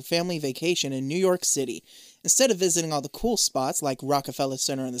describe your family vacation in New York City. Instead of visiting all the cool spots like Rockefeller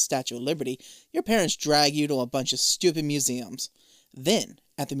Center and the Statue of Liberty, your parents drag you to a bunch of stupid museums. Then,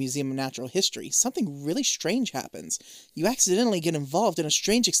 at the Museum of Natural History, something really strange happens. You accidentally get involved in a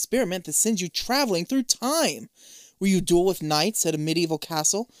strange experiment that sends you traveling through time. Will you duel with knights at a medieval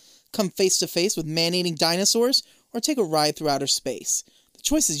castle, come face to face with man-eating dinosaurs, or take a ride through outer space? The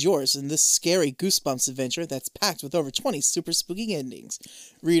choice is yours in this scary Goosebumps adventure that's packed with over 20 super spooky endings.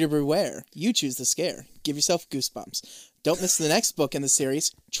 Reader beware. You choose the scare. Give yourself goosebumps. Don't miss the next book in the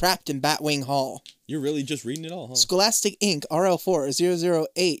series, Trapped in Batwing Hall. You're really just reading it all, huh? Scholastic Inc. RL4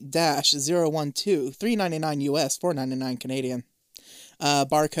 008-012 $3.99 US, $4.99 Canadian.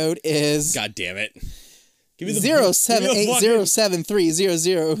 Barcode is... God damn it. Give me the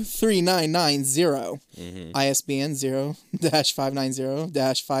 07803003990. ISBN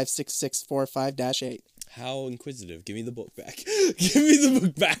 0-590-56645-8. How inquisitive. Give me the book back. Give me the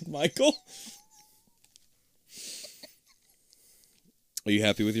book back, Michael. Are you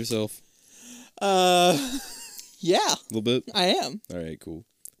happy with yourself? Yeah, A little bit? I am. All right, cool.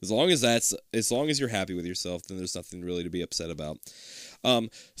 As long as you're happy with yourself, then there's nothing really to be upset about.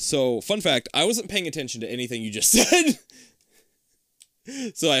 So fun fact, I wasn't paying attention to anything you just said.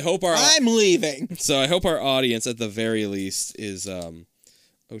 So I hope I'm leaving. So I hope our audience at the very least is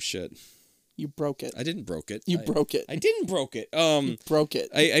oh shit. You broke it. I didn't broke it. You broke it. I didn't broke it. You broke it.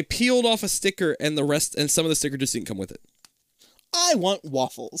 I peeled off a sticker and some of the sticker just didn't come with it. I want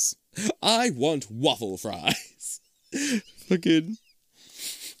waffles. I want waffle fries. Fucking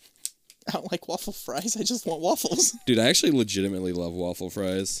I don't like waffle fries. I just want waffles. dude, I actually legitimately love waffle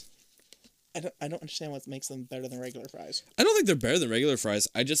fries. I don't understand what makes them better than regular fries. I don't think they're better than regular fries.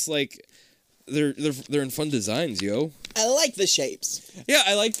 I just like they're in fun designs, yo. I like the shapes. Yeah,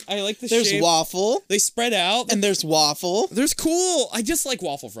 I like the There's shape. waffle. They spread out. And there's waffle. There's cool. I just like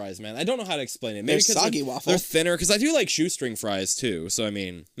waffle fries, man. I don't know how to explain it. Maybe There's 'cause soggy waffle. They're thinner because I do like shoestring fries too. So I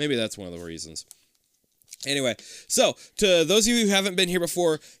mean, maybe that's one of the reasons. Anyway, so to those of you who haven't been here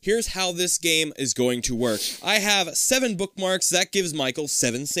before, here's how this game is going to work. I have 7 bookmarks. That gives Michael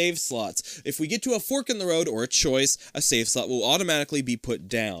 7 save slots. If we get to a fork in the road or a choice, a save slot will automatically be put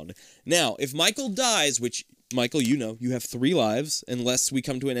down. Now, if Michael dies, which, Michael, you know, you have 3 lives, unless we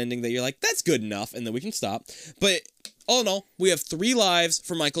come to an ending that you're like, that's good enough, and then we can stop. But all in all, we have 3 lives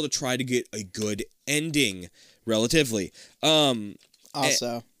for Michael to try to get a good ending, relatively.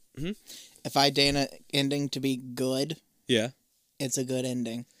 Also, Mhm. if I deign an ending to be good, Yeah, it's a good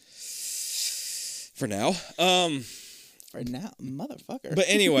ending. for now. For now, motherfucker. But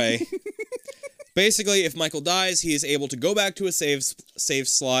anyway, basically, if Michael dies, he is able to go back to a save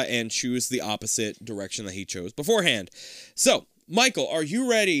slot and choose the opposite direction that he chose beforehand. So, Michael, are you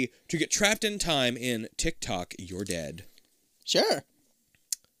ready to get trapped in time in TikTok, You're Dead? Sure.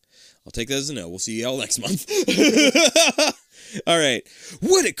 I'll take that as a no. We'll see you all next month. All right.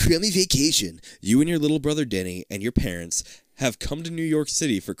 What a crummy vacation. You and your little brother Denny and your parents have come to New York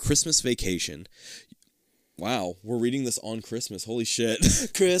City for Christmas vacation. Wow, we're reading this on Christmas. Holy shit.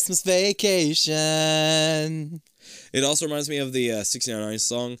 Christmas vacation. It also reminds me of the 69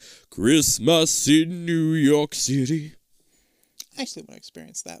 song, Christmas in New York City. I actually want to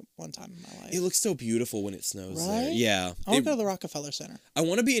experience that one time in my life. It looks so beautiful when it snows there. Right? Yeah. I want to go to the Rockefeller Center. I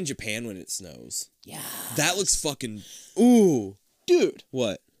want to be in Japan when it snows. Yeah. That looks fucking... Ooh. Dude,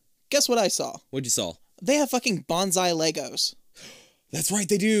 What? guess what I saw? What'd you saw? They have fucking bonsai Legos. That's right,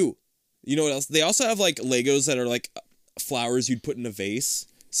 they do. You know what else? They also have, like, Legos that are, like, flowers you'd put in a vase.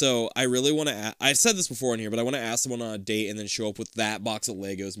 So I really want to... I've said this before in here, but I want to ask someone on a date and then show up with that box of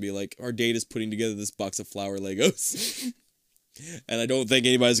Legos and be like, our date is putting together this box of flower Legos. And I don't think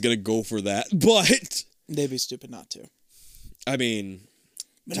anybody's going to go for that. But... They'd be stupid not to. I mean...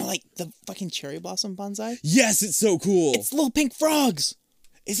 But I like the fucking cherry blossom bonsai. Yes, it's so cool. It's little pink frogs.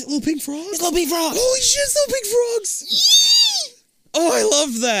 Is it little pink frogs? It's little pink frogs. Holy shit, it's little pink frogs! Oh, I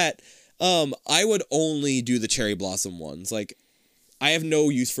love that. I would only do the cherry blossom ones. Like, I have no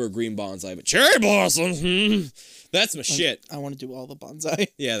use for a green bonsai, but cherry blossoms, that's my shit. I want to do all the bonsai.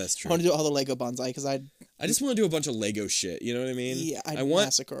 Yeah, that's I true. want to do all the Lego bonsai because I just want to do a bunch of Lego shit. You know what I mean? yeah, I'd I want.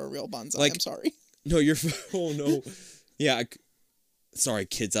 massacre a real bonsai. like- I'm sorry. No, you're. Oh no. Yeah. Sorry,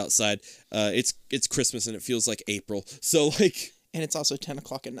 kids outside. It's Christmas and it feels like April. So like. And it's also 10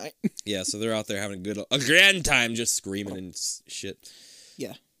 o'clock at night. Yeah, so they're out there having a grand time, just screaming and shit.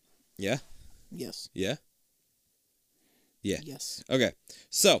 Yeah. Yeah. Yes. Yeah. Yeah. Yes. Okay,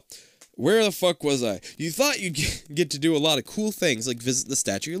 so where the fuck was I? You thought you'd get to do a lot of cool things like visit the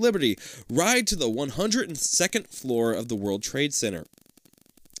Statue of Liberty, ride to the 102nd floor of the World Trade Center.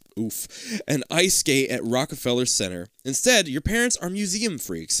 Oof. And ice skate at Rockefeller Center. Instead, your parents are museum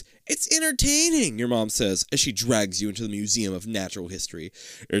freaks. It's entertaining, your mom says, as she drags you into the Museum of Natural History.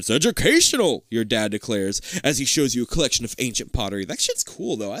 It's educational, your dad declares, as he shows you a collection of ancient pottery. That shit's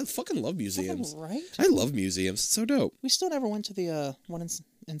cool, though. I fucking love museums. Right? I love museums. It's so dope. We still never went to the one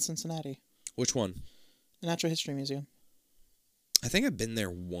in Cincinnati, Which one? the Natural History Museum. I think I've been there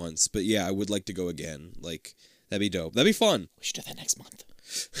once, but yeah, I would like to go again. Like, that'd be dope. That'd be fun. We should do that next month.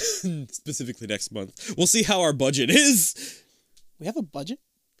 Specifically next month. We'll see how our budget is. We have a budget?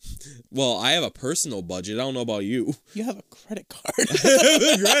 Well, I have a personal budget. I don't know about you. You have a credit card.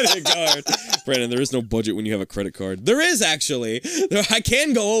 Credit card. Brandon, there is no budget when you have a credit card. There is, actually. I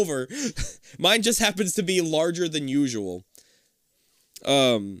can go over. Mine just happens to be larger than usual.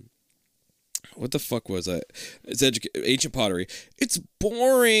 What the fuck was that? It's ancient pottery. It's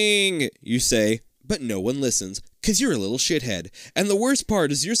boring, you say, but no one listens. Because you're a little shithead. And the worst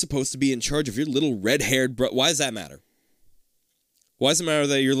part is you're supposed to be in charge of your little red-haired brother. Why does that matter? Why does it matter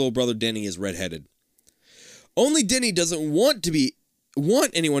that your little brother Denny is red-headed? Only Denny doesn't want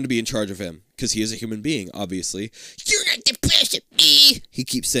anyone to be in charge of him. Because he is a human being, obviously. You're not the boss of me. He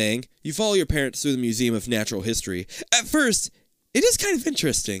keeps saying. You follow your parents through the Museum of Natural History. At first, it is kind of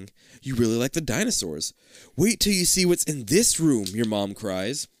interesting. You really like the dinosaurs. Wait till you see what's in this room, your mom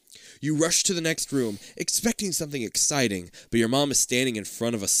cries. You rush to the next room, expecting something exciting, but your mom is standing in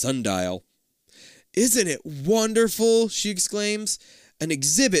front of a sundial. Isn't it wonderful, she exclaims. An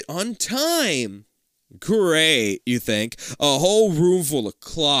exhibit on time. Great, you think. A whole room full of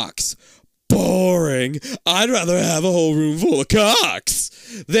clocks. Boring. I'd rather have a whole room full of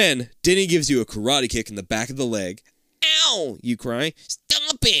cocks. Then, Denny gives you a karate kick in the back of the leg. Ow, you cry.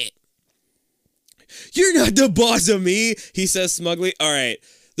 Stop it. You're not the boss of me, he says smugly. All right,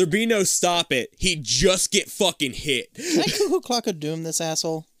 there be no stop it. He just get fucking hit. Can I cuckoo clock a doom this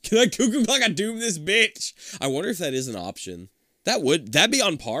asshole? Can I cuckoo clock a doom this bitch? I wonder if that is an option. That'd be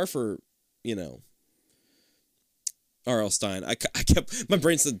on par for, R.L. Stein. I kept, my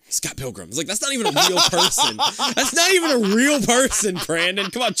brain said Scott Pilgrim. It's like, that's not even a real person. That's not even a real person,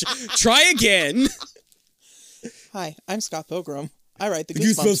 Brandon. Come on, try again. Hi, I'm Scott Pilgrim. I write the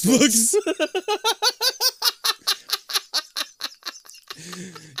Goosebumps books.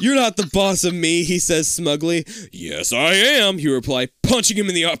 You're not the boss of me, he says smugly. Yes, I am, you reply, punching him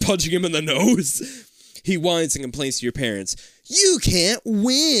in the nose. He whines and complains to your parents. You can't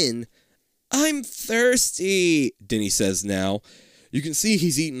win. I'm thirsty, Denny says now. You can see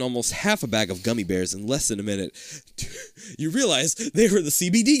he's eaten almost half a bag of gummy bears in less than a minute. You realize they were the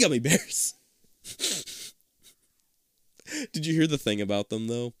CBD gummy bears. Did you hear the thing about them,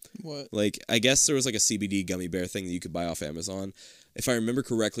 though? What? Like, I guess there was like a CBD gummy bear thing that you could buy off Amazon. If I remember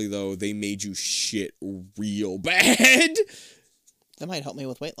correctly, though, they made you shit real bad. That might help me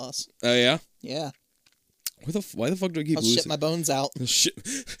with weight loss. Oh, yeah? Yeah. Why the fuck do I keep I'll losing? shit my bones out. Oh, shit.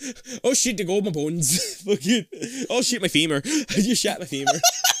 Oh, shit, to go my bones. Fucking. Oh, shit, my femur. I just shot my femur.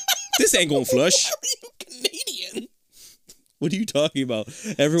 This ain't gonna flush. Are you Canadian? What are you talking about?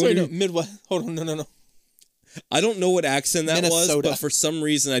 Everyone. Sorry, no, Midwest. Hold on, no. I don't know what accent that Minnesota. was, but for some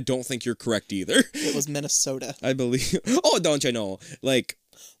reason, I don't think you're correct either. It was Minnesota. I believe. Oh, don't you know? Like.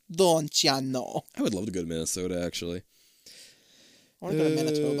 Don't ya know? I would love to go to Minnesota, actually. I want to go to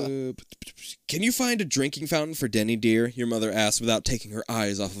Manitoba. Can you find a drinking fountain for Denny, dear? Your mother asked without taking her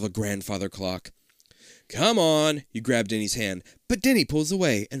eyes off of a grandfather clock. Come on, you grab Denny's hand, but Denny pulls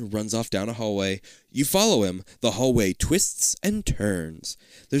away and runs off down a hallway. You follow him. The hallway twists and turns.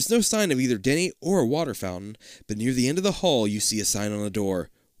 There's no sign of either Denny or a water fountain, but near the end of the hall you see a sign on the door.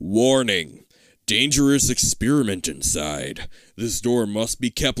 Warning! Dangerous experiment inside. This door must be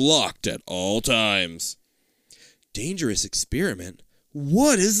kept locked at all times. Dangerous experiment?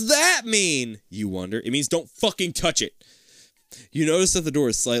 What does that mean? You wonder. It means don't fucking touch it. You notice that the door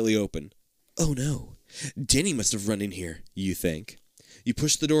is slightly open. Oh no. Denny must have run in here, you think. You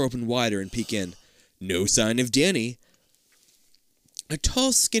push the door open wider and peek in. No sign of Denny. A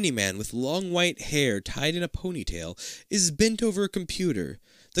tall, skinny man with long white hair tied in a ponytail is bent over a computer.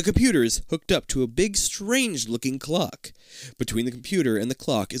 The computer is hooked up to a big, strange-looking clock. Between the computer and the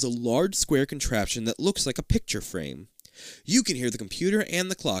clock is a large square contraption that looks like a picture frame. You can hear the computer and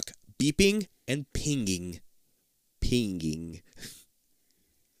the clock beeping and pinging. Pinging.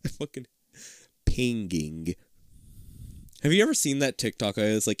 Fucking pinging. Have you ever seen that TikTok?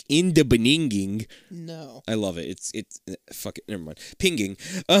 It's like in the beninging. No. I love it. It's fuck it. Never mind. Pinging.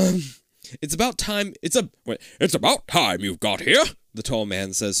 It's about time. It's about time you've got here. The tall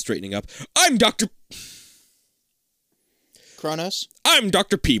man says, straightening up. I'm Dr. Kronos? I'm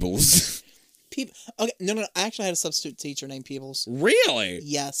Dr. Peebles. Okay, no. I actually had a substitute teacher named Peebles. Really?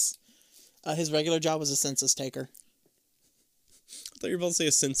 Yes. His regular job was a census taker. I thought you were about to say a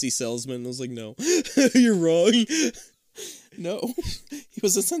Cincy salesman. I was like, no. You're wrong. No. He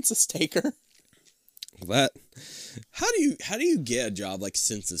was a census taker. How do you get a job like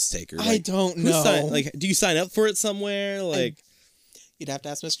census taker? Like, I don't know. Do you sign up for it somewhere? You'd have to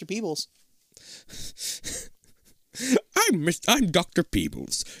ask Mr. Peebles. I'm Dr.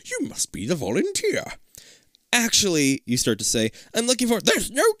 Peebles. You must be the volunteer. Actually, you start to say, I'm looking for...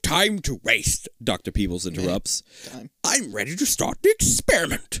 There's no time to waste, Dr. Peebles interrupts. I'm ready to start the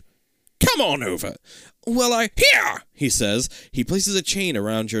experiment. Come on over. Well, Here, he says. He places a chain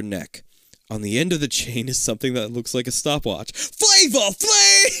around your neck. On the end of the chain is something that looks like a stopwatch. Flavor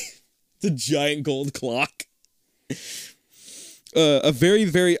Flav! The giant gold clock. A very,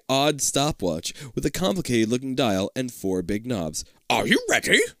 very odd stopwatch with a complicated-looking dial and 4 big knobs. Are you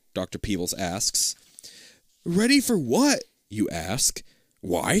ready? Dr. Peebles asks. Ready for what? You ask.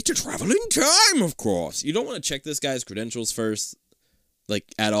 Why? To travel in time, of course. You don't want to check this guy's credentials first,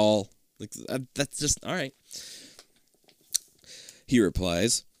 like, at all. Like, that's just, all right. He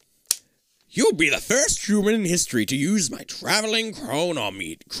replies, you'll be the first human in history to use my traveling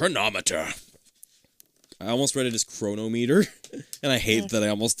chronometer. I almost read it as chronometer, and I hate that I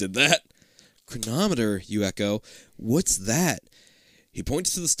almost did that. Chronometer, you echo. What's that? He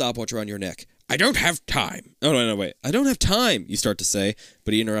points to the stopwatch around your neck. I don't have time. Oh, no, wait. I don't have time, you start to say,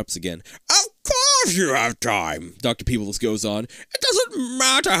 but he interrupts again. Of course you have time, Dr. Peebles goes on. It doesn't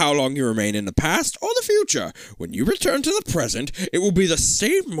matter how long you remain in the past or the future. When you return to the present, it will be the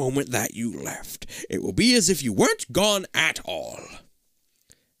same moment that you left. It will be as if you weren't gone at all.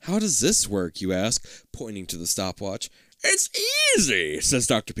 How does this work, you ask, pointing to the stopwatch. It's easy, says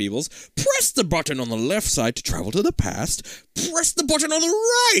Dr. Peebles. Press the button on the left side to travel to the past. Press the button on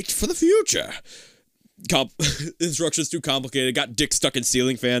the right for the future. Instructions too complicated. Got dick stuck in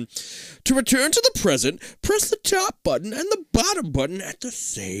ceiling fan. To return to the present, press the top button and the bottom button at the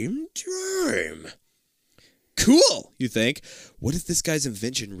same time. Cool, you think. What if this guy's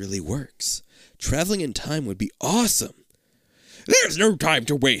invention really works? Traveling in time would be awesome. There's no time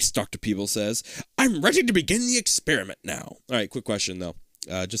to waste, Dr. Peebles says. I'm ready to begin the experiment now. All right, quick question, though.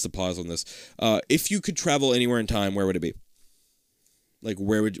 Just a pause on this. If you could travel anywhere in time, where would it be? Like,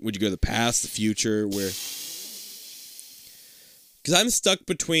 where would you go? The past, the future, where? Because I'm stuck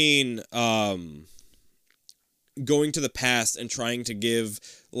between going to the past and trying to give,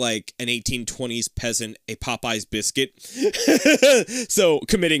 like, an 1820s peasant a Popeye's biscuit. So,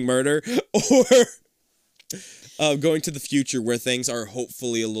 committing murder. Or going to the future where things are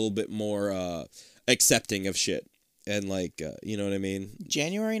hopefully a little bit more accepting of shit. And, like, you know what I mean?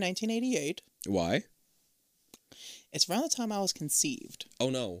 January 1988. Why? It's around the time I was conceived. Oh,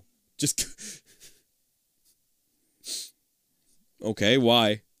 no. Just... Okay,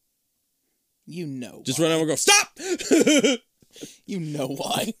 why? You know Just why. run over and go, stop! You know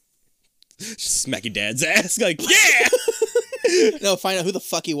why. Just smack your dad's ass. Like, yeah! No, find out who the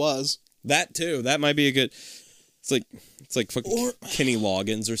fuck he was. That, too. That might be a good... It's like fucking Kenny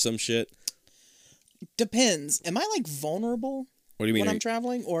Loggins or some shit. Depends. Am I, like, vulnerable What do you mean? when I'm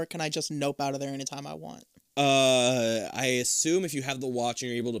traveling? Or can I just nope out of there anytime I want? I assume if you have the watch and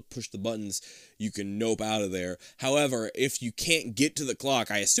you're able to push the buttons, you can nope out of there. However, if you can't get to the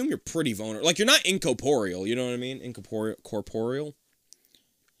clock, I assume you're pretty vulnerable. Like, you're not incorporeal, you know what I mean? Corporeal?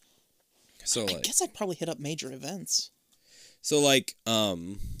 So, I like... guess I'd probably hit up major events. So, like,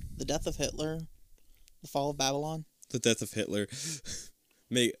 The death of Hitler. The fall of Babylon. The death of Hitler.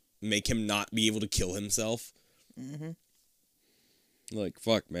 Make him not be able to kill himself. Mm-hmm. Like,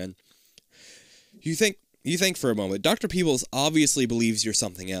 fuck, man. You think for a moment, Dr. Peebles obviously believes you're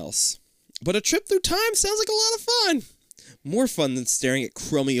something else. But a trip through time sounds like a lot of fun. More fun than staring at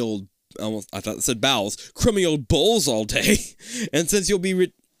crummy old... I thought it said bowels. Crummy old bowls all day. And since you'll be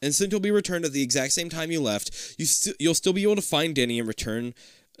returned at the exact same time you left, you'll still be able to find Denny and return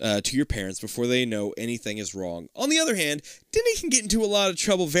to your parents before they know anything is wrong. On the other hand, Denny can get into a lot of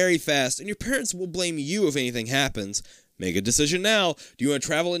trouble very fast, and your parents will blame you if anything happens. Make a decision now. Do you want to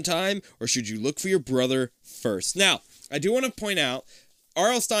travel in time, or should you look for your brother first? Now, I do want to point out,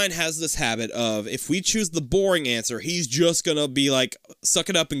 R.L. Stine has this habit of, if we choose the boring answer, he's just gonna be like, suck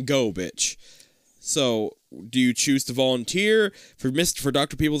it up and go, bitch. So, do you choose to volunteer for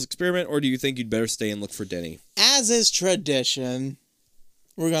Dr. Peebles' experiment, or do you think you'd better stay and look for Denny? As is tradition,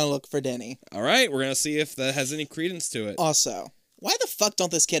 we're gonna look for Denny. All right, we're gonna see if that has any credence to it. Also, why the fuck don't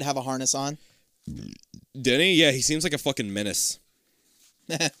this kid have a harness on? Denny? Yeah, he seems like a fucking menace.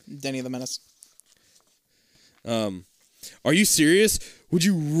 Denny the Menace. Are you serious? Would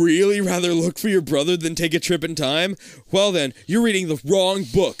you really rather look for your brother than take a trip in time? Well then, you're reading the wrong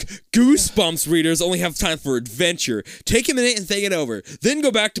book. Goosebumps readers only have time for adventure. Take a minute and think it over. Then go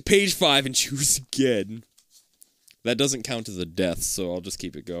back to page 5 and choose again. That doesn't count as a death, so I'll just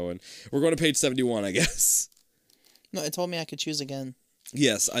keep it going. We're going to page 71, I guess. No, it told me I could choose again.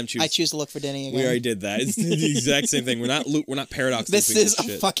 Yes, I'm choosing. I choose to look for Denny again. We already did that. It's the exact same thing. We're not paradox. This is a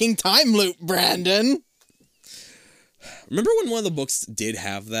fucking time loop, Brandon. Remember when one of the books did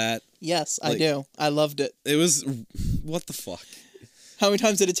have that? Yes, I do. I loved it. It was... What the fuck? How many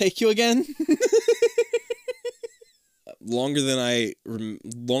times did it take you again? Longer than I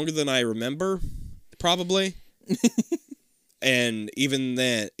remember, probably. And even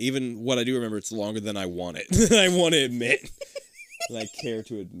then, even what I do remember, it's longer than I want it. Than I want to admit. Than I care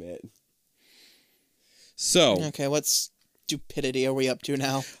to admit. So... Okay, what stupidity are we up to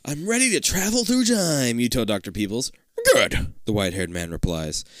now? I'm ready to travel through time, you told Dr. Peebles. Good, the white-haired man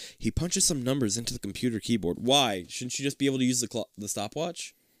replies. He punches some numbers into the computer keyboard. Why? Shouldn't you just be able to use the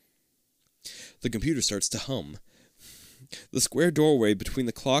stopwatch? The computer starts to hum. The square doorway between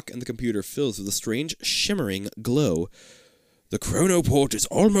the clock and the computer fills with a strange, shimmering glow. The chronoport is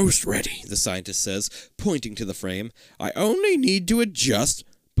almost ready, the scientist says, pointing to the frame. I only need to adjust.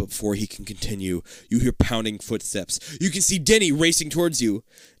 Before he can continue, you hear pounding footsteps. You can see Denny racing towards you.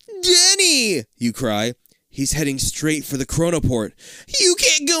 Denny! You cry. He's heading straight for the chronoport. You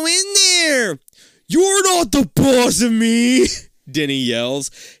can't go in there! You're not the boss of me! Denny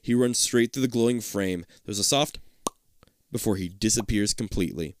yells. He runs straight through the glowing frame. There's a soft before he disappears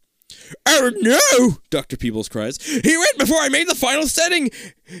completely. Oh no! Dr. Peebles cries. He went before I made the final setting!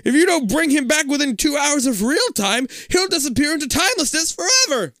 If you don't bring him back within 2 hours of real time, he'll disappear into timelessness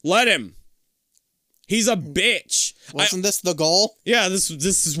forever! Let him! He's a bitch! Wasn't this the goal? Yeah, this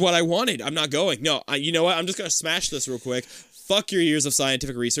is what I wanted. I'm not going. No, you know what? I'm just gonna smash this real quick. Fuck your years of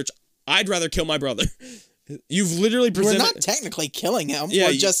scientific research. I'd rather kill my brother. You've literally presented... We're not technically killing him. Yeah,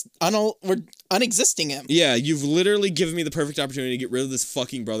 we're just we're unexisting him. Yeah, you've literally given me the perfect opportunity to get rid of this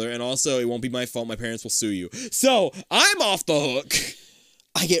fucking brother, and also it won't be my fault. My parents will sue you. So, I'm off the hook.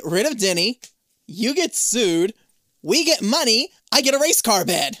 I get rid of Denny. You get sued. We get money. I get a race car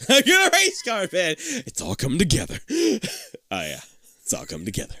bed. I get a race car bed. It's all come together. Oh, yeah. It's all come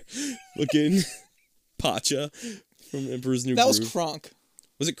together. Looking Pacha from Emperor's New Groove. That was Kronk.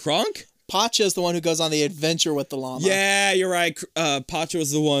 Was it Kronk? Pacha is the one who goes on the adventure with the llama. Yeah, you're right. Pacha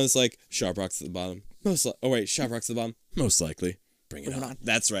was the one that's like, Sharp Rock's at the bottom. Sharp Rock's at the bottom. Most likely. Bring it on.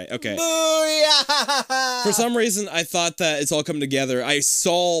 That's right. Okay. Booyah! For some reason, I thought that it's all come together. I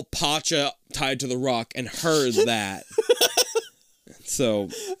saw Pacha tied to the rock and heard that. So.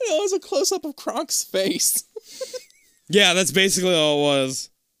 It was a close-up of Kronk's face. Yeah, that's basically all it was.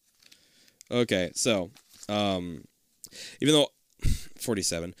 Okay, so. Even though.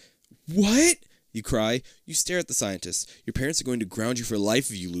 47. What? You cry. You stare at the scientist. Your parents are going to ground you for life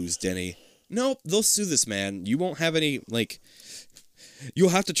if you lose, Denny. Nope, they'll sue this man. You won't have any, You'll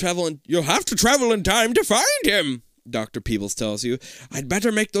have to travel in time to find him, Dr. Peebles tells you. I'd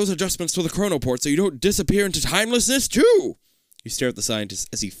better make those adjustments to the chronoport so you don't disappear into timelessness, too. You stare at the scientist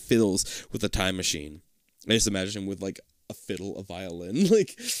as he fiddles with the time machine. I just imagine him with, a fiddle, a violin,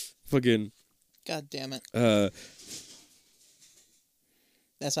 fucking... God damn it.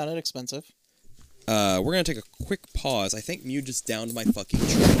 That sounded expensive. We're gonna take a quick pause. I think Mew just downed my fucking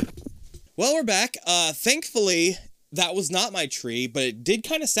tree. Well, we're back. Thankfully, that was not my tree, but it did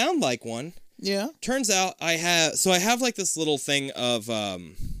kind of sound like one. Yeah. Turns out I have this little thing of,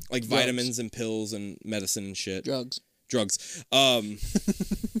 vitamins and pills and medicine and shit. Drugs.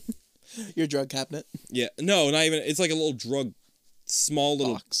 Your drug cabinet. Yeah. No, not even, it's like a little small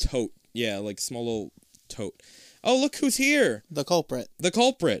little box. Tote. Yeah, small little tote. Oh, look who's here. The culprit.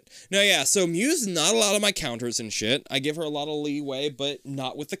 No, yeah, so Mew's not allowed on my counters and shit. I give her a lot of leeway, but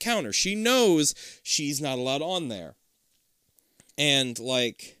not with the counter. She knows she's not allowed on there. And,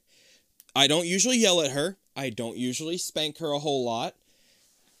 I don't usually yell at her. I don't usually spank her a whole lot.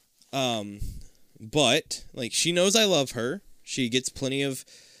 But, she knows I love her. She gets plenty of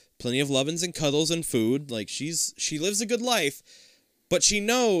lovin's and cuddles and food. She lives a good life. But she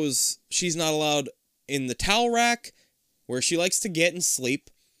knows she's not allowed in the towel rack, where she likes to get and sleep,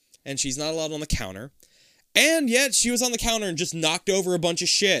 and she's not allowed on the counter. And yet, she was on the counter and just knocked over a bunch of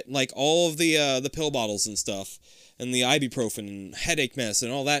shit, all of the pill bottles and stuff, and the ibuprofen and headache mess and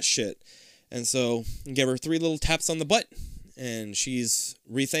all that shit. And so, give her 3 little taps on the butt, and she's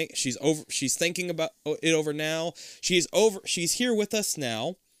thinking about it over now. She's here with us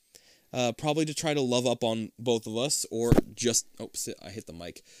now, probably to try to love up on both of us, or just, I hit the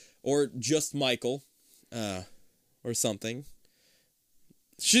mic, or just Michael. Or something.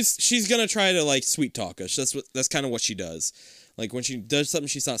 She's gonna try to sweet talk us. That's kind of what she does. When she does something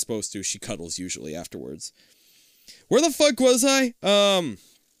she's not supposed to, she cuddles usually afterwards. Where the fuck was I?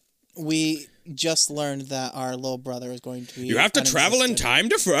 We just learned that our little brother is going to be... You have to travel in time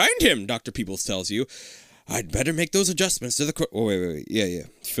to find him, Dr. Peebles tells you. I'd better make those adjustments to the... Oh, wait. Yeah.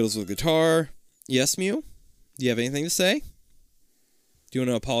 Fiddles with guitar. Yes, Mew? Do you have anything to say? Do you want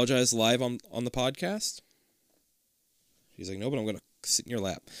to apologize live on the podcast? She's like, no, but I'm going to sit in your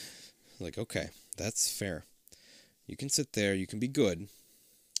lap. I'm like, okay, that's fair. You can sit there. You can be good.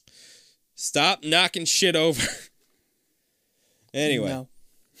 Stop knocking shit over. Anyway. No.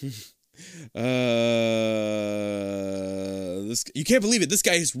 You can't believe it. This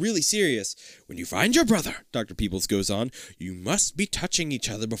guy is really serious. When you find your brother, Dr. Peebles goes on, you must be touching each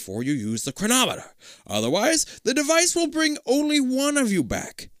other before you use the chronometer. Otherwise, the device will bring only one of you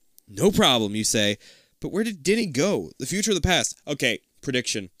back. No problem, you say. But where did Denny go? The future or the past? Okay,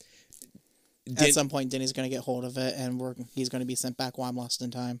 prediction. At some point, Denny's going to get hold of it, and he's going to be sent back while I'm lost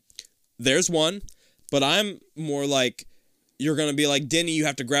in time. There's one, but I'm more like, you're going to be like, Denny, you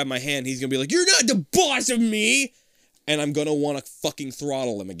have to grab my hand. He's going to be like, you're not the boss of me! And I'm going to want to fucking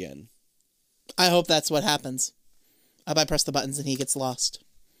throttle him again. I hope that's what happens. I press the buttons and he gets lost.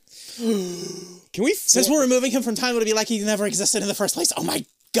 Can we... Since we're removing him from time, it'll be like he never existed in the first place. Oh my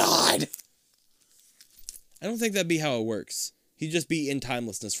god! I don't think that'd be how it works. He'd just be in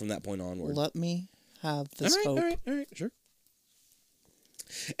timelessness from that point onward. Let me have this hope. All right, sure.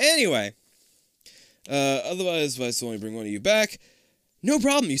 Anyway, otherwise, if I only bring one of you back, no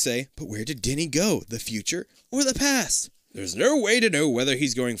problem, you say. But where did Denny go? The future or the past? There's no way to know whether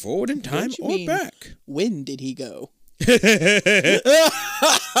he's going forward in time or back. When did he go?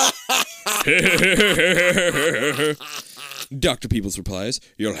 Dr. Peoples replies,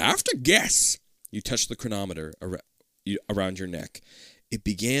 you'll have to guess. You touch the chronometer around your neck. It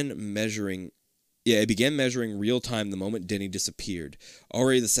began measuring real time the moment Denny disappeared.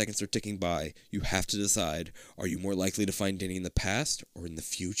 Already the seconds are ticking by. You have to decide, are you more likely to find Denny in the past or in the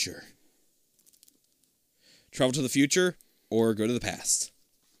future? Travel to the future or go to the past?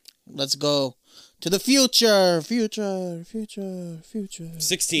 Let's go to the future. Future.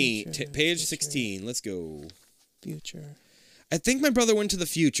 16. Page 16. Let's go. Future. I think my brother went to the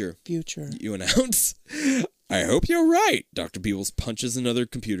future. Future. You announce. I hope you're right. Dr. Peebles punches another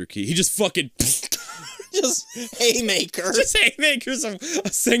computer key. He just fucking... Just haymaker. Just haymakers a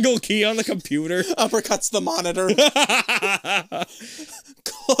single key on the computer. Uppercuts the monitor.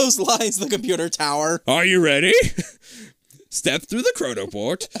 Clotheslines the computer tower. Are you ready? Step through the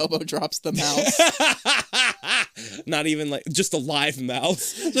chronoport. Elbow drops the mouse. Not even like... Just a live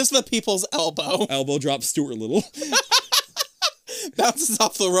mouse. Just the people's elbow. Elbow drops Stuart Little. Bounces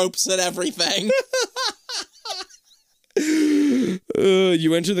off the ropes and everything. You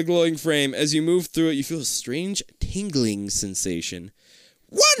enter the glowing frame. As you move through it, you feel a strange tingling sensation.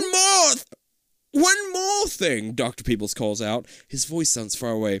 One more thing, Dr. Peebles calls out. His voice sounds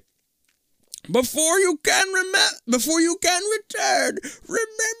far away. Before you can return,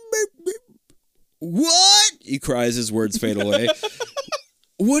 remember me. What? He cries, his words fade away.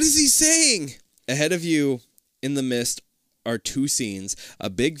 What is he saying? Ahead of you, in the mist, are two scenes. A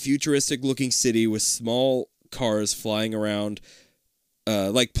big futuristic-looking city with small cars flying around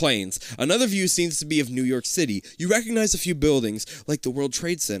like planes. Another view seems to be of New York City. You recognize a few buildings, like the World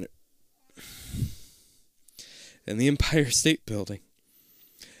Trade Center and the Empire State Building.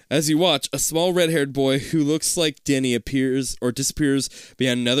 As you watch, a small red-haired boy who looks like Denny appears or disappears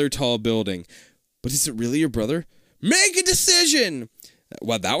behind another tall building. But is it really your brother? Make a decision!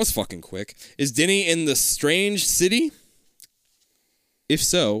 Wow, that was fucking quick. Is Denny in the strange city? If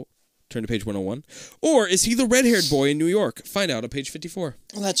so, turn to page 101. Or is he the red-haired boy in New York? Find out on page 54.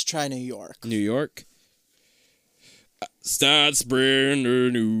 Let's try New York. New York. Start spreading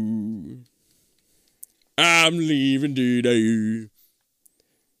the news. I'm leaving today.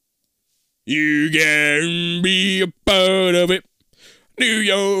 You can be a part of it. New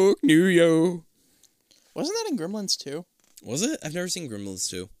York, New York. Wasn't that in Gremlins 2? Was it? I've never seen Gremlins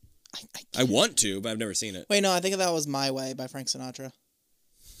 2. I want to, but I've never seen it. Wait, no, I think that was My Way by Frank Sinatra.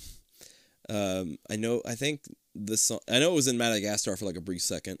 I think this song, I know it was in Madagascar for like a brief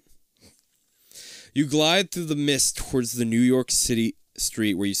second. You glide through the mist towards the New York City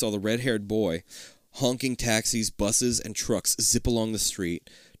street where you saw the red-haired boy. Honking taxis, buses, and trucks zip along the street.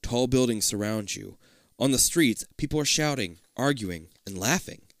 Tall buildings surround you. On the streets, people are shouting, arguing, and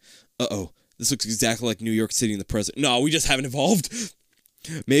laughing. Uh-oh, this looks exactly like New York City in the present. No, we just haven't evolved.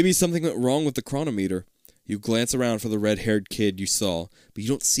 Maybe something went wrong with the chronometer. You glance around for the red-haired kid you saw, but you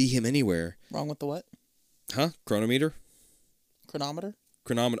don't see him anywhere. Wrong with the what? Huh? Chronometer? Chronometer?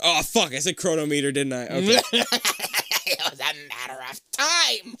 Chronometer. Oh, fuck, I said chronometer, didn't I? Okay. It was a matter of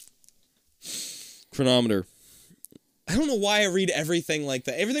time. Chronometer. I don't know why I read everything like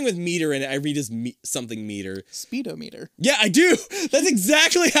that. Everything with meter in it, I read as something meter. Speedometer. Yeah, I do. That's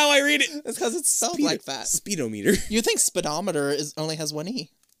exactly how I read it. It's because it's spelled like that. Speedometer. You think speedometer only has one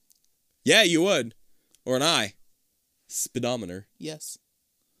E? Yeah, you would. Or an I. Speedometer. Yes.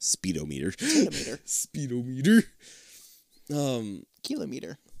 Speedometer. Speedometer. Speedometer.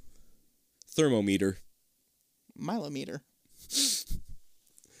 Kilometer. Thermometer. Milometer.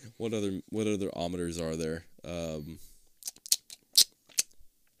 What other ometers are there?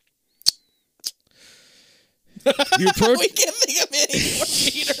 You approach. We can't think of any more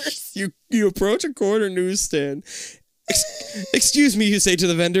meters. You approach a corner newsstand. Excuse me, you say to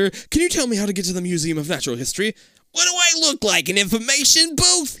the vendor. Can you tell me how to get to the Museum of Natural History? What do I look like, an information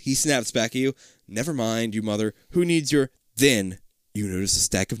booth? He snaps back at you. Never mind, you mother. Who needs your... Then you notice a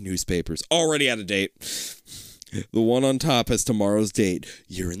stack of newspapers, already out of date. The one on top has tomorrow's date.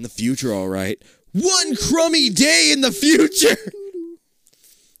 You're in the future, all right. One crummy day in the future!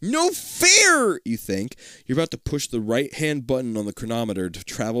 No fair, you think. You're about to push the right-hand button on the chronometer to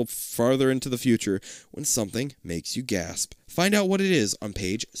travel farther into the future when something makes you gasp. Find out what it is on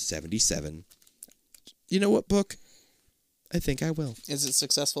page 77. You know what book? I think I will. Is it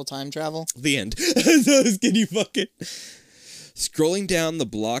successful time travel? The end. Can you fucking... Scrolling down the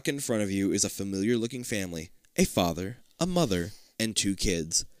block in front of you is a familiar-looking family. A father, a mother, and 2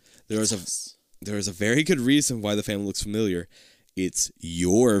 kids. There is a very good reason why the family looks familiar. It's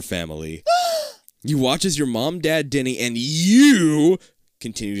your family. You watch as your mom, dad, Denny, and you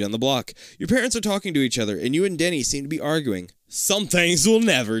continue down the block. Your parents are talking to each other, and you and Denny seem to be arguing. Some things will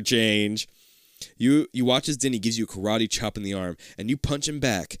never change. You watch as Denny gives you a karate chop in the arm, and you punch him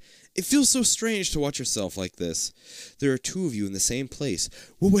back. It feels so strange to watch yourself like this. There are 2 of you in the same place.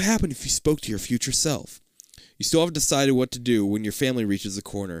 What would happen if you spoke to your future self? You still haven't decided what to do when your family reaches the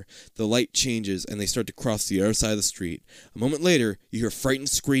corner. The light changes, and they start to cross the other side of the street. A moment later, you hear frightened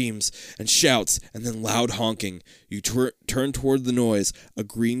screams and shouts, and then loud honking. You turn toward the noise. A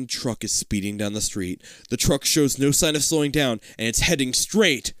green truck is speeding down the street. The truck shows no sign of slowing down, and it's heading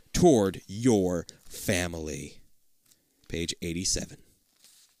straight toward your family. Page 87.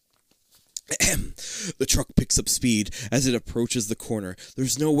 The truck picks up speed as it approaches the corner.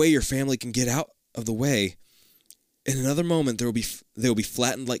 There's no way your family can get out of the way. In another moment, they'll be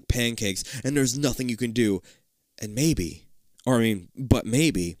flattened like pancakes, and there's nothing you can do. And maybe, you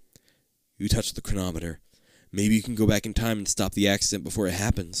touch the chronometer. Maybe you can go back in time and stop the accident before it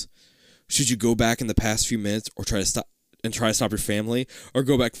happens. Should you go back in the past few minutes or try to stop your family, or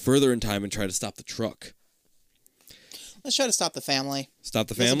go back further in time and try to stop the truck? Let's try to stop the family. Stop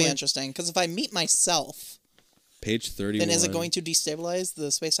the This family? will be interesting, because if I meet myself, Page 31. then is it going to destabilize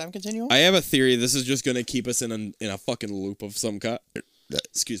the space-time continuum? I have a theory. This is just going to keep us in a fucking loop of some kind.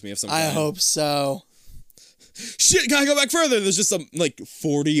 Excuse me, of some kind. I hope so. Shit, gotta go back further. There's just some,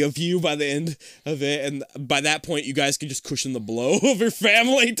 40 of you by the end of it. And by that point, you guys can just cushion the blow of your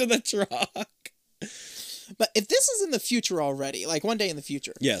family to the truck. But if this is in the future already, like one day in the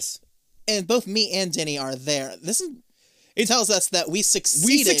future, Yes. and both me and Denny are there, it tells us that we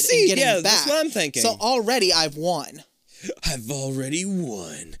succeeded succeed, in getting yeah, back. that's what I'm thinking. So already I've won. I've already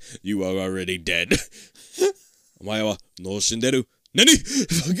won. You are already dead. Omae wa no shinderu. Nani?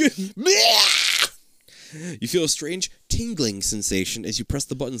 You feel a strange tingling sensation as you press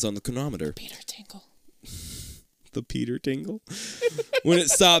the buttons on the chronometer. Peter Tingle. The Peter tingle. When it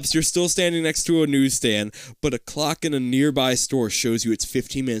stops, you're still standing next to a newsstand, but a clock in a nearby store shows you it's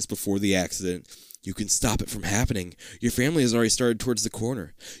 15 minutes before the accident. You can stop it from happening. Your family has already started towards the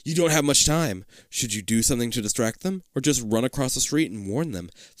corner. You don't have much time. Should you do something to distract them, or just run across the street and warn them?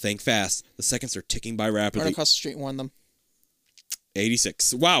 Think fast. The seconds are ticking by rapidly. Run across the street and warn them.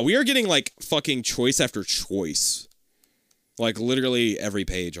 86. Wow, we are getting fucking choice after choice. Literally every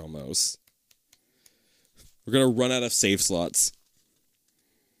page almost. We're gonna run out of save slots.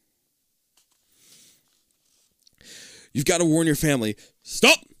 You've got to warn your family.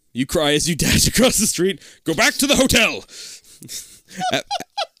 Stop! You cry as you dash across the street. Go back to the hotel!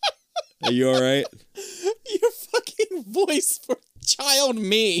 Are you alright? Your fucking voice for child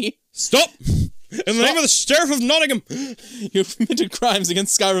me. Stop! In the name of the Sheriff of Nottingham! You've committed crimes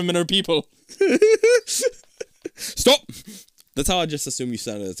against Skyrim and her people. Stop! That's how I just assumed you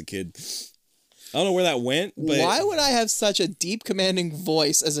sounded as a kid. I don't know where that went, but... Why would I have such a deep, commanding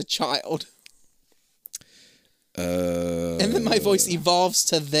voice as a child? And then my voice evolves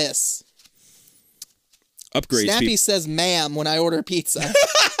to this. Upgrades. Snappy says ma'am when I order pizza.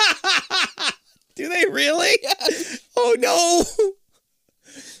 Do they really? Yes. Oh no!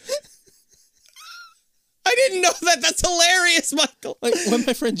 I didn't know that. That's hilarious, Michael. When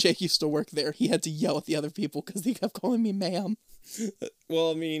my friend Jake used to work there, he had to yell at the other people because they kept calling me ma'am.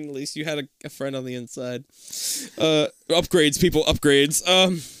 Well, I mean, at least you had a friend on the inside. Upgrades, people, upgrades.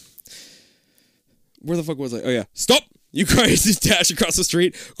 Where the fuck was I? Oh, yeah. Stop! You crazy dash across the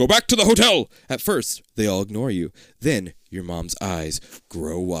street. Go back to the hotel. At first, they all ignore you. Then, your mom's eyes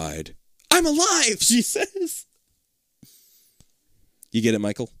grow wide. I'm alive, she says. You get it,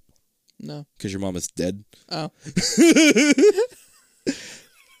 Michael? No. Because your mom is dead. Oh.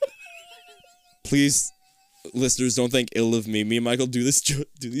 Please, listeners, don't think ill of me. Me and Michael do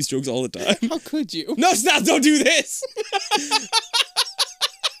these jokes all the time. How could you? No, stop! Don't do this!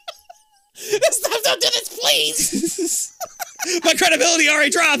 Stop! Don't do this, please! My credibility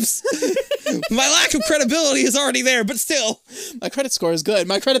already drops. My lack of credibility is already there, but still. My credit score is good.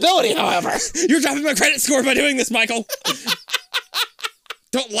 My credibility, however. You're dropping my credit score by doing this, Michael.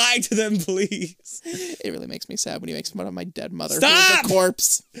 Don't lie to them, please. It really makes me sad when he makes fun of my dead mother. Stop! Who's a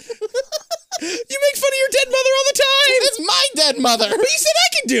corpse. You make fun of your dead mother all the time. It's my dead mother. But you said I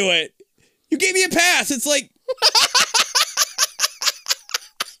could do it. You gave me a pass. It's like...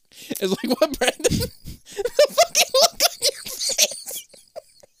 It's like, what, Brandon? The fucking look on your face.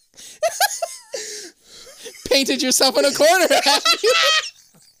 Painted yourself in a corner, have you?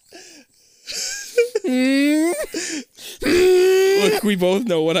 Look, we both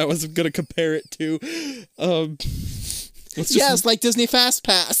know what I was going to compare it to. Yes, like Disney Fast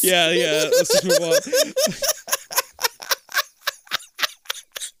Pass. Yeah, let's just move on.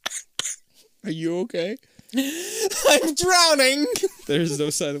 Are you okay? I'm drowning. There's no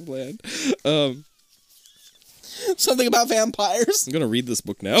sign of land. Something about vampires. I'm going to read this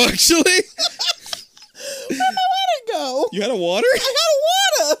book now, actually. Where'd my water go? You had a water? I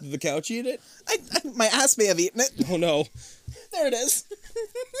got water. Did the couch eat it? My ass may have eaten it. Oh, no. There it is.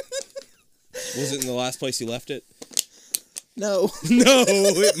 Was it in the last place you left it? No. No,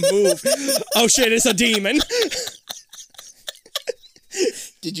 it moved. Oh, shit, it's a demon.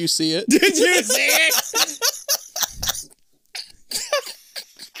 Did you see it? Did you see it?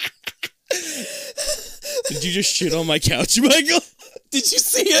 Did you just shit on my couch, Michael? Did you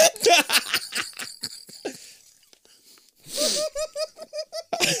see it?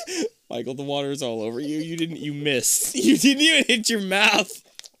 Michael, the water is all over you. You missed. You didn't even hit your mouth.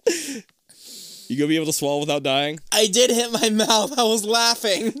 You gonna be able to swallow without dying? I did hit my mouth. I was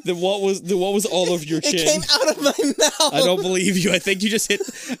laughing. Then what was all over your chin? It came out of my mouth. I don't believe you. I think you just hit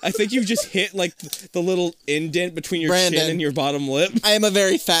like the little indent between your chin and your bottom lip. I am a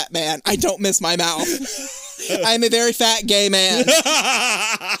very fat man. I don't miss my mouth. I am a very fat gay man.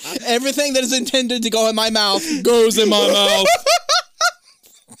 Everything that is intended to go in my mouth goes in my mouth.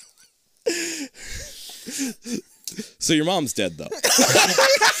 So your mom's dead, though.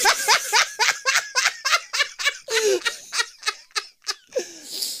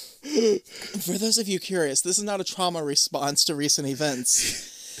 For those of you curious, this is not a trauma response to recent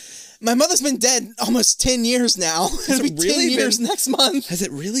events. My mother's been dead almost 10 years now. It'll be 10 years next month. Has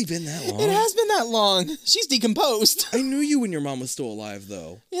it really been that long? It has been that long. She's decomposed. I knew you when your mom was still alive,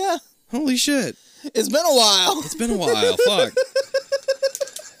 though. Yeah. Holy shit. It's been a while. It's been a while. Fuck.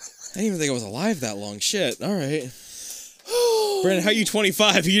 I didn't even think I was alive that long. Shit. All right. Brandon, how are you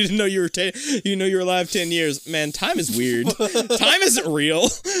 25? You didn't know you were you know you're alive 10 years. Man, time is weird. Time isn't real.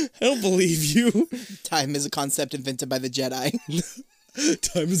 I don't believe you. Time is a concept invented by the Jedi.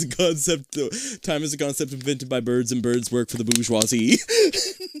 Time is a concept invented by birds, and birds work for the bourgeoisie.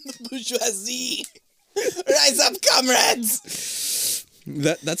 The bourgeoisie. Rise up, comrades.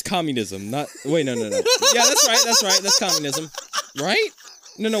 That's communism. Not wait, no. Yeah, that's right. That's communism. Right?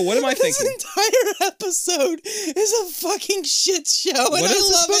 No, what am I thinking? This entire episode is a fucking shit show, and I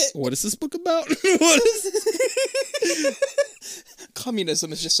love it. What is this book about?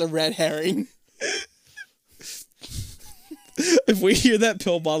 Communism is just a red herring. If we hear that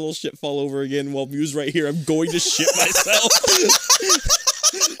pill bottle shit fall over again while Mew's right here, I'm going to shit myself.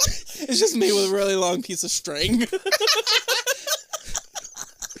 It's just me with a really long piece of string.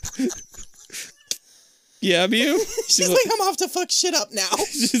 Yeah, Mew? She's like, I'm off to fuck shit up now.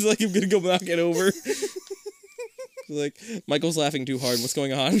 She's like, I'm gonna go knock it over. She's like, Michael's laughing too hard. What's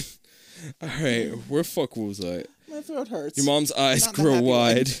going on? Alright, where fuck was I? My throat hurts. Your mom's eyes Not the grow happy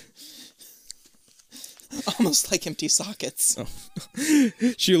wide. Almost like empty sockets. Oh.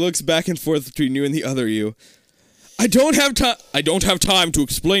 She looks back and forth between you and the other you. I don't have time to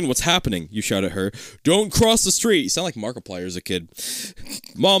explain what's happening, you shout at her. Don't cross the street. You sound like Markiplier as a kid.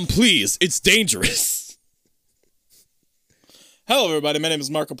 Mom, please, it's dangerous. Hello, everybody. My name is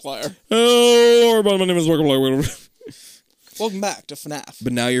Markiplier. Hello, everybody. My name is Markiplier. Welcome back to FNAF.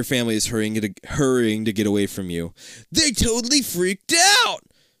 But now your family is hurrying to get away from you. They totally freaked out.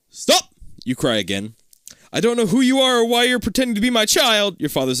 Stop! You cry again. I don't know who you are or why you're pretending to be my child, your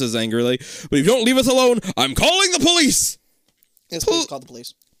father says angrily. But if you don't leave us alone, I'm calling the police! Yes, please call the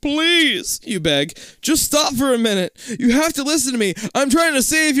police. Please, you beg. Just stop for a minute. You have to listen to me. I'm trying to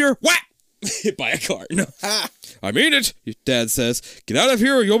save your... Whack! Hit by a car. No. Ah. I mean it, your dad says. Get out of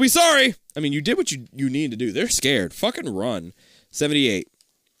here or you'll be sorry. I mean, you did what you need to do. They're scared. Fucking run. 78.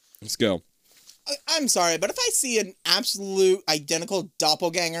 Let's go. I'm sorry, but if I see an absolute identical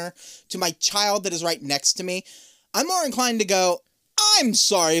doppelganger to my child that is right next to me, I'm more inclined to go, I'm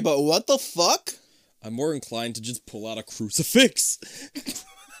sorry, but what the fuck? I'm more inclined to just pull out a crucifix.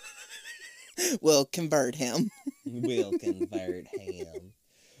 We'll convert him. We'll convert him.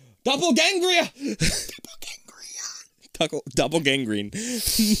 Doppelgangria! Doppelgangrene.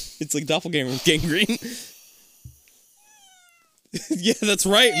 It's like doppelganger with gangrene. Yeah, that's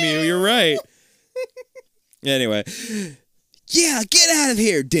right, Mew. You're right. Anyway. Yeah, get out of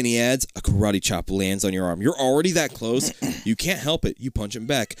here, Denny adds. A karate chop lands on your arm. You're already that close. You can't help it. You punch him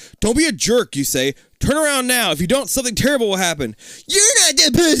back. Don't be a jerk, you say. Turn around now. If you don't, something terrible will happen. You're not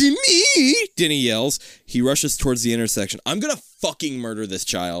that person, me, Denny yells. He rushes towards the intersection. I'm gonna fucking murder this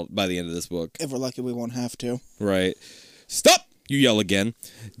child by the end of this book. If we're lucky, we won't have to. Right. Stop! You yell again.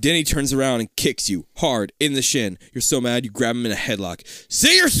 Denny turns around and kicks you hard in the shin. You're so mad you grab him in a headlock.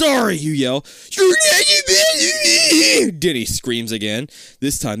 Say you're sorry, you yell. You're not. Denny screams again.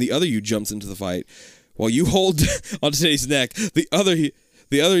 This time, the other you jumps into the fight. While you hold onto Denny's neck, the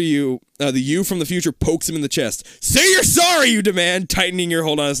you from the future pokes him in the chest. Say you're sorry, you demand, tightening your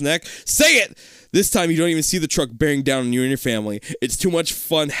hold on his neck. Say it! This time, you don't even see the truck bearing down on you and your family. It's too much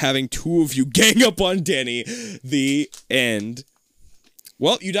fun having two of you gang up on Denny. The end.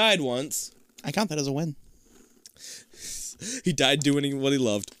 Well, you died once. I count that as a win. He died doing what he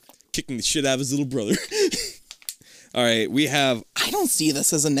loved. Kicking the shit out of his little brother. All right, we have... I don't see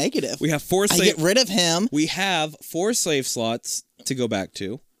this as a negative. We have four I get rid of him. We have 4 save slots to go back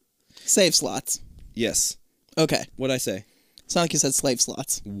to. Save slots. Yes. Okay. What'd I say? It's not like you said slave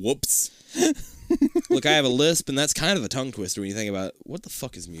slots. Whoops. Look, I have a lisp, and that's kind of a tongue twister when you think about it. What the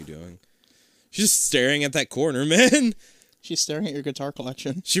fuck is Mew doing? She's just staring at that corner, man. She's staring at your guitar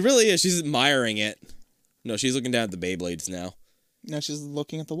collection. She really is. She's admiring it. No, she's looking down at the Beyblades now. Now she's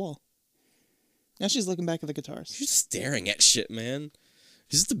looking at the wall. Now she's looking back at the guitars. She's staring at shit, man.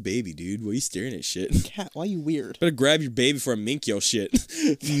 She's just a baby, dude. Why are you staring at shit? Cat, why are you weird? Better grab your baby before I mink your shit.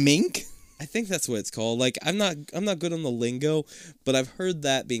 Mink? I think that's what it's called. Like, I'm not good on the lingo, but I've heard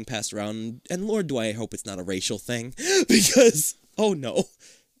that being passed around, and Lord, do I hope it's not a racial thing, because oh no.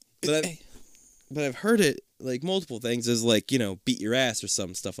 But I've heard it like multiple things as like, you know, beat your ass or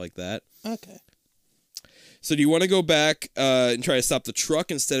some stuff like that. Okay. So do you want to go back and try to stop the truck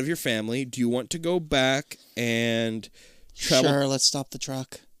instead of your family? Do you want to go back and travel? Sure, let's stop the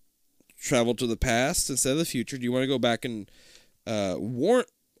truck. Travel to the past instead of the future? Do you want to go back and warn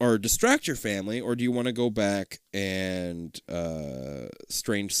or distract your family, or do you want to go back and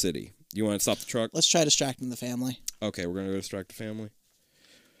Strange City? You want to stop the truck? Let's try distracting the family. Okay, we're gonna go distract the family.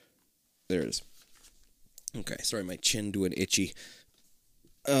 There it is. Okay, sorry, my chin doing itchy.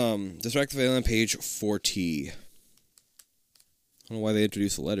 Distract the family on page 4T. I don't know why they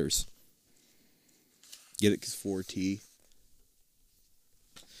introduced the letters. Get it? Because 4T.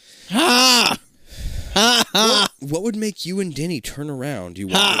 Ha! Ha ha! What would make you and Denny turn around? You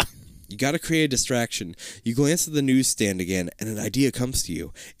got to create a distraction. You glance at the newsstand again, and an idea comes to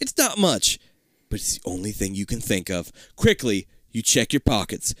you. It's not much, but it's the only thing you can think of. Quickly, you check your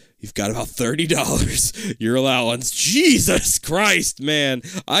pockets. You've got about $30. Your allowance. Jesus Christ, man.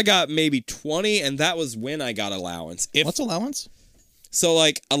 I got maybe 20, and that was when I got allowance. What's allowance? So,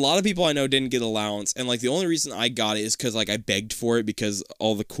 like, a lot of people I know didn't get allowance, and, like, the only reason I got it is because, like, I begged for it because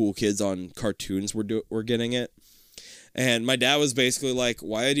all the cool kids on cartoons were getting it. And my dad was basically like,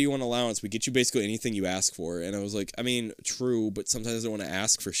 why do you want allowance? We get you basically anything you ask for. And I was like, I mean, true, but sometimes I don't want to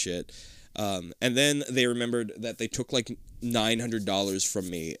ask for shit. And then they remembered that they took, like, $900 from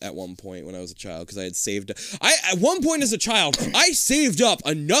me at one point when I was a child because I had saved... at one point as a child, I saved up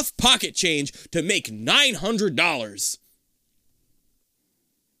enough pocket change to make $900.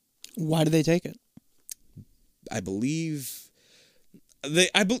 Why did they take it? I believe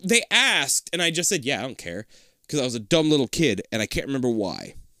they asked, and I just said, yeah, I don't care, because I was a dumb little kid, and I can't remember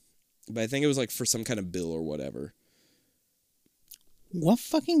why. But I think it was like for some kind of bill or whatever. What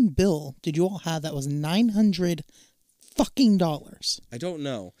fucking bill did you all have that was $900 fucking dollars? I don't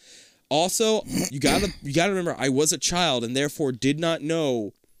know. Also, you gotta remember, I was a child, and therefore did not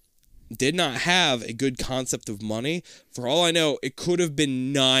have a good concept of money. For all I know, it could have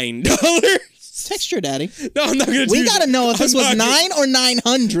been $9. Text your daddy. No, I'm not gonna. We gotta know if this was 9 or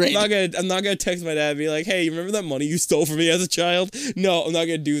 900. I'm not gonna text my dad and be like, "Hey, you remember that money you stole from me as a child?" No, I'm not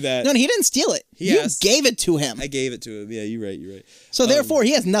gonna do that. No, he didn't steal it. You gave it to him. I gave it to him. Yeah, you're right. So therefore,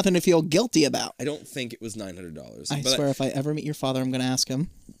 he has nothing to feel guilty about. I don't think it was $900. I swear, if I ever meet your father, I'm gonna ask him.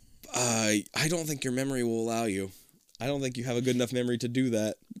 I don't think your memory will allow you. I don't think you have a good enough memory to do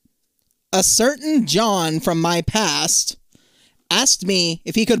that. A certain John from my past asked me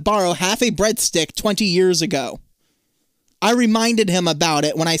if he could borrow half a breadstick 20 years ago. I reminded him about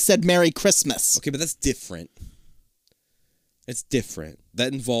it when I said Merry Christmas. Okay, but that's different. It's different.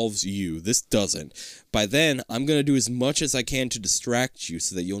 That involves you. This doesn't. By then, I'm going to do as much as I can to distract you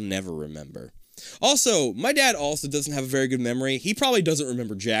so that you'll never remember. Also, my dad also doesn't have a very good memory. He probably doesn't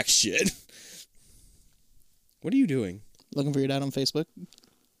remember jack shit. What are you doing? Looking for your dad on Facebook.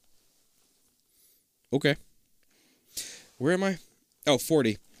 Okay. Where am I? Oh,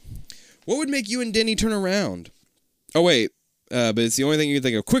 40. What would make you and Denny turn around? Oh, wait. But it's the only thing you can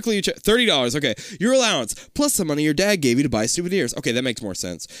think of. Quickly, you check. $30. Okay. Your allowance, plus some money your dad gave you to buy souvenirs. Okay, that makes more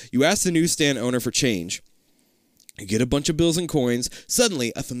sense. You ask the newsstand owner for change. You get a bunch of bills and coins.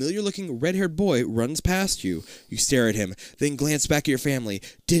 Suddenly, a familiar-looking red-haired boy runs past you. You stare at him, then glance back at your family.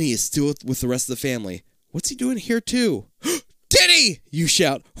 Denny is still with the rest of the family. What's he doing here, too? Denny! You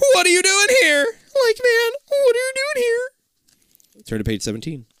shout. What are you doing here? Like, man, what are you doing here? Turn to page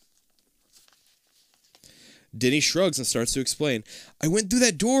 17. Denny shrugs and starts to explain. I went through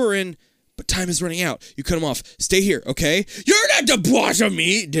that door and... But time is running out. You cut him off. Stay here, okay? You're not the boss of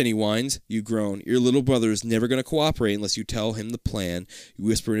me! Denny whines. You groan. Your little brother is never going to cooperate unless you tell him the plan. You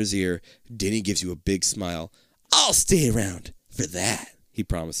whisper in his ear. Denny gives you a big smile. I'll stay around for that, he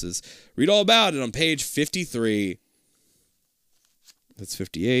promises. Read all about it on page 53. That's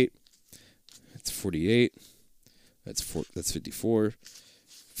 58. That's 48. That's 54.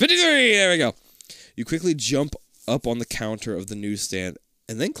 53! There we go. You quickly jump up on the counter of the newsstand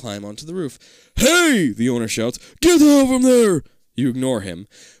and then climb onto the roof. Hey! The owner shouts. Get the hell from there! You ignore him.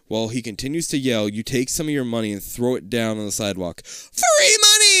 While he continues to yell, you take some of your money and throw it down on the sidewalk. Free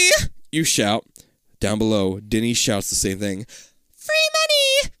money! You shout. Down below, Denny shouts the same thing. Free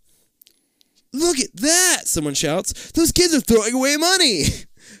money! Look at that! Someone shouts. Those kids are throwing away money!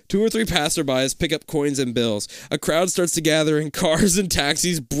 2 or 3 passerbys pick up coins and bills. A crowd starts to gather and cars and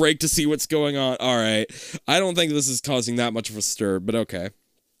taxis break to see what's going on. All right. I don't think this is causing that much of a stir, but okay.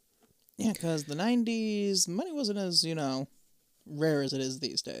 Yeah, because the 90s, money wasn't as, rare as it is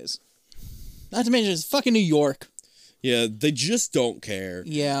these days. Not to mention, it's fucking New York. Yeah, they just don't care.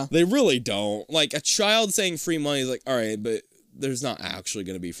 Yeah. They really don't. Like, a child saying free money is like, all right, but there's not actually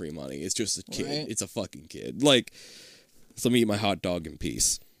going to be free money. It's just a kid. Right. It's a fucking kid. Like, so let me eat my hot dog in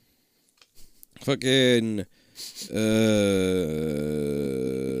peace. Fucking...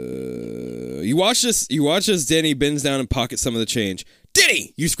 You watch this Denny bends down and pockets some of the change.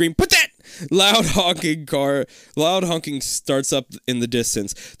 Denny! You scream, put that! Loud honking starts up in the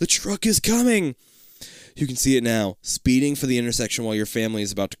distance. The truck is coming! You can see it now, speeding for the intersection while your family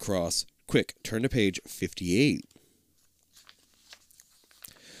is about to cross. Quick, turn to page 58.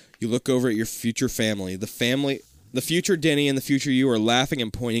 You look over at your future family. The future Denny and the future you are laughing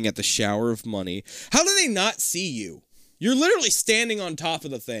and pointing at the shower of money. How do they not see you? You're literally standing on top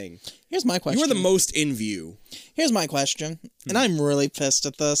of the thing. Here's my question. You are the most in view. Here's my question, and I'm really pissed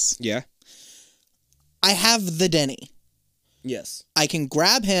at this. Yeah? I have the Denny. Yes. I can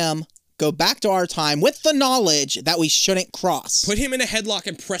grab him, go back to our time with the knowledge that we shouldn't cross. Put him in a headlock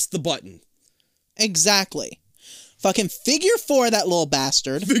and press the button. Exactly. Fucking figure 4 that little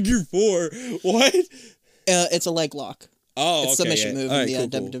bastard. Figure 4? What? It's a leg lock. Oh, it's a okay, submission move All in right,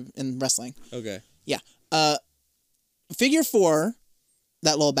 the cool. in wrestling. Okay. Yeah. Figure 4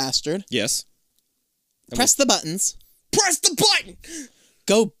 that little bastard. Yes. Press the buttons. Press the button!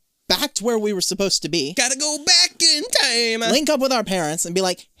 Go back to where we were supposed to be. Gotta go back in time. Link up with our parents and be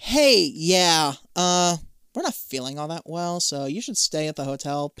like, hey, yeah, we're not feeling all that well, so you should stay at the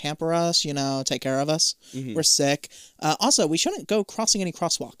hotel, pamper us, take care of us. Mm-hmm. We're sick. Also, we shouldn't go crossing any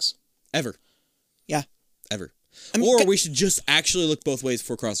crosswalks. Ever. Yeah. Ever. I mean, or we should just actually look both ways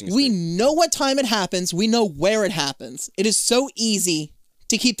before crossing a we street. know what time it happens. We know where it happens. It is so easy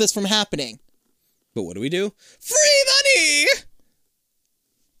to keep this from happening. But what do we do? Free money!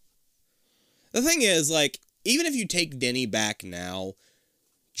 The thing is, like, even if you take Denny back now,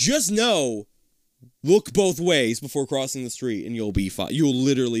 just know, look both ways before crossing the street and you'll be fine. You'll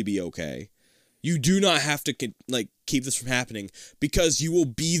literally be okay. You do not have to, keep this from happening because you will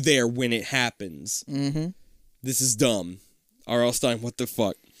be there when it happens. Mm-hmm. This is dumb. R.L. Stein, what the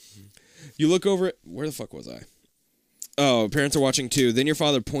fuck? You look over it. Where the fuck was I? Oh, parents are watching too. Then your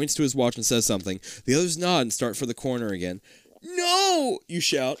father points to his watch and says something. The others nod and start for the corner again. No! You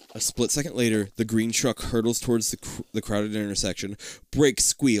shout. A split second later, the green truck hurtles towards the crowded intersection. Brakes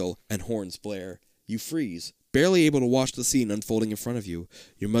squeal and horns blare. You freeze, barely able to watch the scene unfolding in front of you.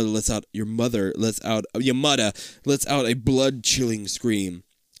 Your mother lets out a blood-chilling scream.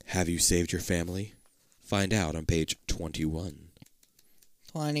 Have you saved your family? Find out on page 21.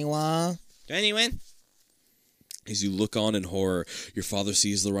 21. 21. As you look on in horror, your father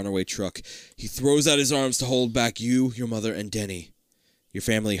sees the runaway truck. He throws out his arms to hold back you, your mother, and Denny. Your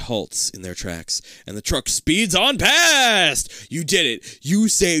family halts in their tracks, and the truck speeds on past! You did it! You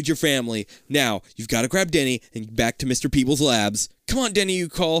saved your family! Now, you've got to grab Denny and get back to Mr. Peoples' labs. Come on, Denny, you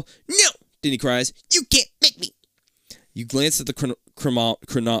call. No! Denny cries. You can't make me! You glance at the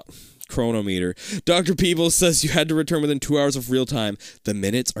chronometer. Dr. Peebles says you had to return within 2 hours of real time. The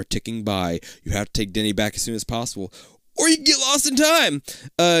minutes are ticking by. You have to take Denny back as soon as possible, or you can get lost in time.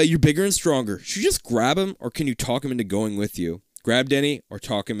 You're bigger and stronger. Should you just grab him, or can you talk him into going with you? Grab Denny, or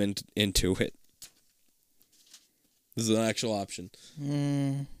talk him into it. This is an actual option.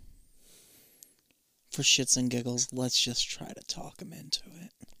 For shits and giggles, let's just try to talk him into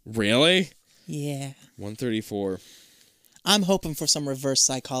it. Really? Yeah. 134. I'm hoping for some reverse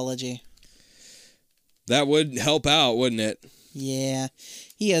psychology. That would help out, wouldn't it? Yeah.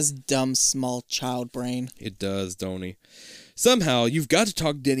 He has dumb, small child brain. It does, don't he? Somehow, you've got to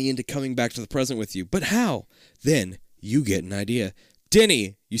talk Denny into coming back to the present with you. But how? Then, you get an idea.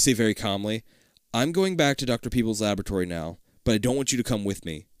 Denny, you say very calmly, I'm going back to Dr. Peoples' laboratory now, but I don't want you to come with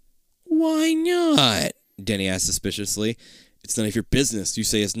me. Why not? Denny asks suspiciously. It's none of your business, you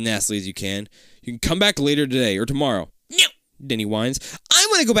say as nastily as you can. You can come back later today or tomorrow. No! Denny whines. I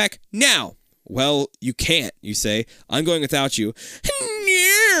want to go back now. Well, you can't, you say. I'm going without you.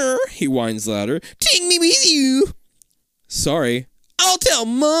 No, he whines louder. Take me with you! Sorry. I'll tell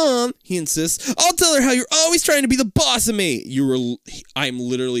Mom, he insists. I'll tell her how you're always trying to be the boss of me. I'm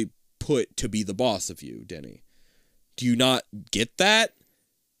literally put to be the boss of you, Denny. Do you not get that?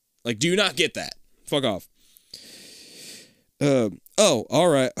 Like, do you not get that? Fuck off. Oh, all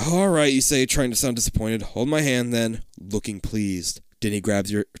right, you say, trying to sound disappointed. Hold my hand, then. Looking pleased. Denny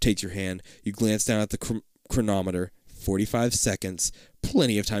takes your hand. You glance down at the chronometer. 45 seconds.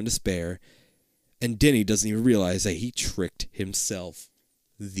 Plenty of time to spare. And Denny doesn't even realize that he tricked himself.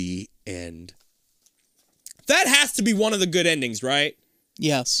 The end. That has to be one of the good endings, right?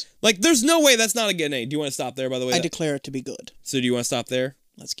 Yes. Like, there's no way that's not a good ending. Do you want to stop there, by the way? I declare it to be good. So do you want to stop there?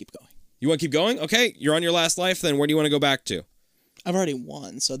 Let's keep going. You want to keep going? Okay, you're on your last life, then where do you want to go back to? I've already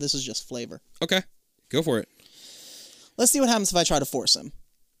won, so this is just flavor. Okay, go for it. Let's see what happens if I try to force him.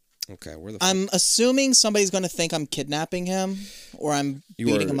 Okay, where the fuck? I'm assuming somebody's going to think I'm kidnapping him, or I'm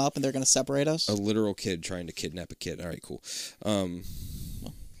beating him up and they're going to separate us. A literal kid trying to kidnap a kid. All right, cool.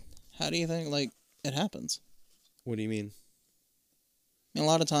 How do you think, like, it happens? What do you mean? I mean, a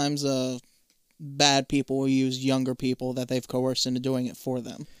lot of times, bad people will use younger people that they've coerced into doing it for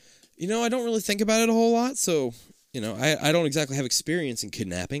them. You know, I don't really think about it a whole lot, so, you know, I don't exactly have experience in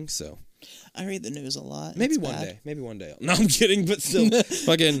kidnapping, so. I read the news a lot. Maybe one day. Maybe one day. No, I'm kidding, but still.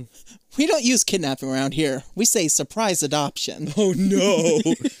 Fucking. We don't use kidnapping around here. We say surprise adoption. Oh, no.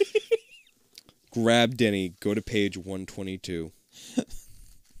 Grab Denny. Go to page 122.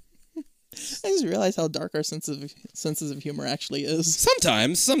 I just realized how dark our senses of humor actually is.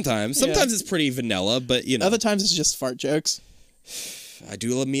 Sometimes it's pretty vanilla, but you know. Other times it's just fart jokes. I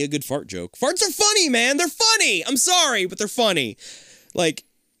do love me a good fart joke. Farts are funny, man. They're funny. I'm sorry, but they're funny. Like,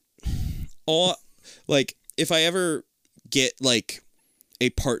 if I ever get like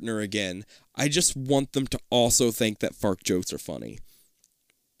a partner again, I just want them to also think that fart jokes are funny.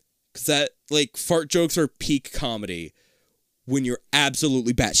 'Cause that, like, fart jokes are peak comedy. When you're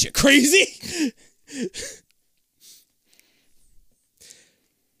absolutely batshit crazy.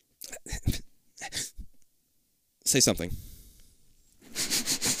 Say something.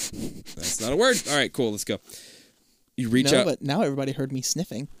 That's not a word. All right, cool. Let's go. You reach out. But now everybody heard me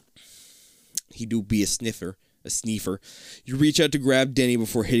sniffing. He do be a sneefer. You reach out to grab Denny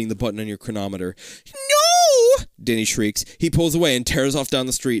before hitting the button on your chronometer. No! Denny shrieks. He pulls away and tears off down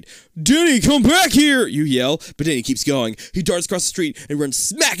the street. Denny, come back here! You yell, but Denny keeps going. He darts across the street and runs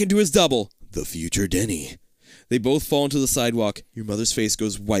smack into his double. The future Denny. They both fall into the sidewalk. Your mother's face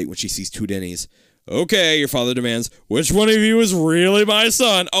goes white when she sees two Dennys. Okay, your father demands, which one of you is really my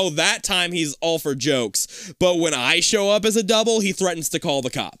son? Oh, that time he's all for jokes. But when I show up as a double, he threatens to call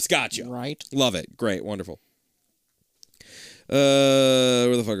the cops. Gotcha. Right. Love it. Great. Wonderful.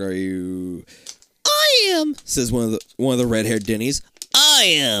 Where the fuck are you? I am, Says one of the red-haired Dennys. I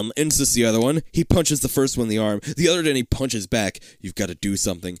am. Insists the other one. He punches the first one in the arm. The other Denny punches back. You've got to do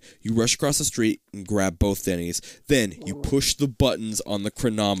something. You rush across the street and grab both Dennys. Then you push the buttons on the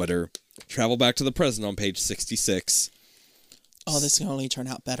chronometer. Travel back to the present on page 66. Oh, this can only turn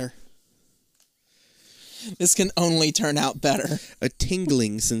out better. This can only turn out better. A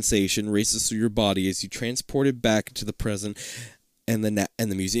tingling sensation races through your body as you transport it back to the present and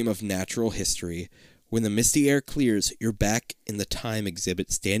the Museum of Natural History. When the misty air clears, you're back in the time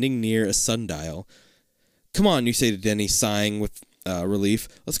exhibit, standing near a sundial. Come on, you say to Denny, sighing with relief.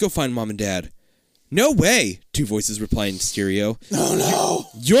 Let's go find Mom and Dad. No way, two voices reply in stereo. Oh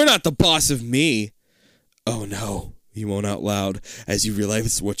no! You're not the boss of me. Oh no, you moan out loud as you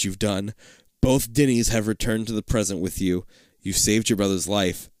realize what you've done. Both Dinnies have returned to the present with you. You saved your brother's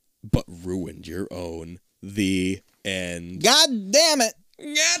life, but ruined your own. The end. God damn it!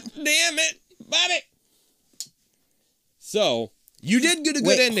 God damn it, Bobby. So, you did get a good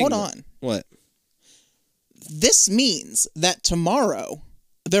Wait, ending. hold on. What? This means that tomorrow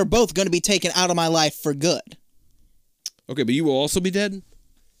they're both going to be taken out of my life for good. Okay, but you will also be dead?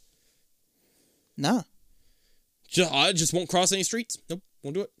 Nah. I just won't cross any streets? Nope,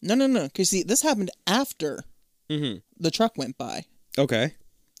 won't do it. No. Because, see, this happened after the truck went by. Okay.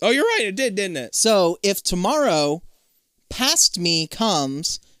 Oh, you're right, it did, didn't it? So, if tomorrow past me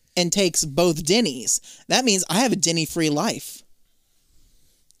comes and takes both Denny's, that means I have a Denny-free life.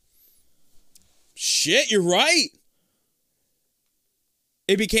 Shit, you're right.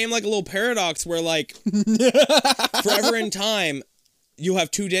 It became like a little paradox where, like, forever in time, you'll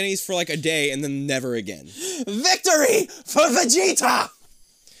have two Denny's for like a day and then never again. Victory for Vegeta!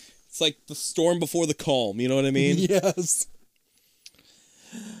 It's like the storm before the calm, you know what I mean? Yes.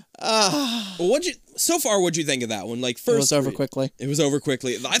 Well, what'd you think of that one? Like, first It was over quickly. It was over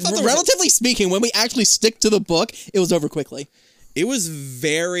quickly. I thought there was Relatively speaking, when we actually stick to the book, it was over quickly. it was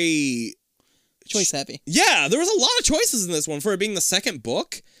very Choice heavy. Yeah, there was a lot of choices in this one for it being the second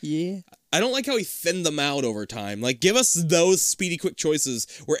book. Yeah. I don't like how he thinned them out over time. Like, give us those speedy, quick choices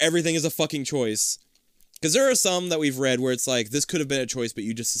where everything is a fucking choice. Because there are some that we've read where it's like, this could have been a choice, but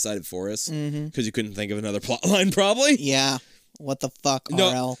you just decided for us. Because you couldn't think of another plot line, probably. Yeah. What the fuck,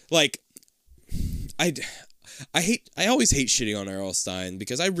 No, RL? like, I always hate shitting on R.L. Stine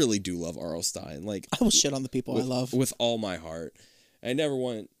because I really do love R.L. Stine. Like, I will shit on the people I love. with all my heart. I never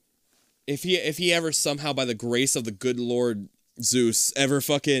want... If he ever somehow, by the grace of the good Lord Zeus, ever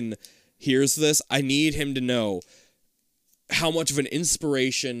fucking hears this, I need him to know how much of an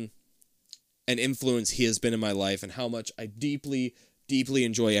inspiration and influence he has been in my life and how much I deeply, deeply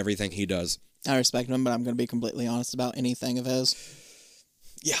enjoy everything he does. I respect him, but I'm going to be completely honest about anything of his.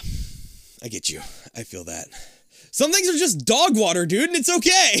 Yeah, I get you. I feel that. Some things are just dog water, dude, and it's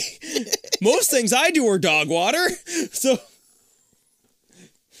okay. Most things I do are dog water, so...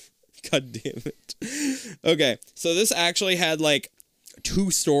 God damn it. Okay, so this actually had, like,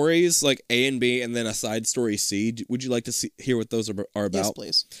 two stories, like A and B, and then a side story C. Would you like to hear what those are about? Yes,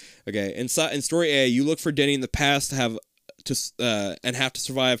 please. Okay, in story A, you look for Denny in the past have to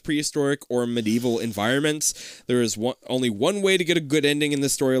survive prehistoric or medieval environments. There is only one way to get a good ending in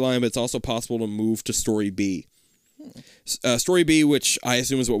this storyline, but it's also possible to move to story B. Story B, which I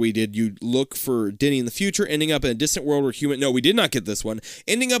assume is what we did, you look for Denny in the future, ending up in a distant world where no, we did not get this one.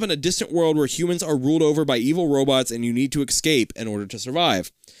 Ending up in a distant world where humans are ruled over by evil robots and you need to escape in order to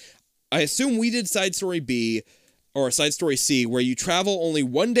survive. I assume we did side story B, or side story C, where you travel only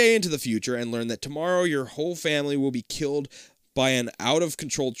one day into the future and learn that tomorrow your whole family will be killed by an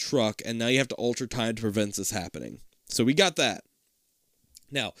out-of-control truck, and now you have to alter time to prevent this happening. So we got that.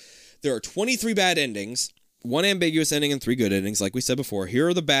 Now, there are 23 bad endings, one ambiguous ending and 3 good endings, like we said before. Here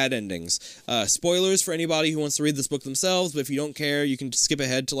are the bad endings. Spoilers for anybody who wants to read this book themselves, but if you don't care, you can skip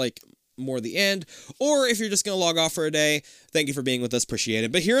ahead to, like, more the end. Or if you're just going to log off for a day, thank you for being with us, appreciate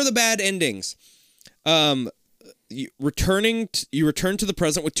it. But here are the bad endings. You return to the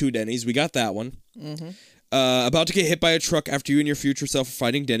present with 2 Denny's. We got that one. About to get hit by a truck after you and your future self are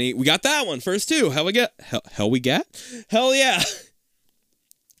fighting Denny. We got that one. First 2. Hell yeah.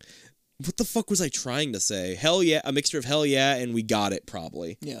 What the fuck was I trying to say? Hell yeah, a mixture of hell yeah, and we got it,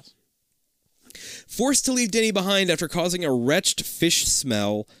 probably. Yes. Forced to leave Denny behind after causing a wretched fish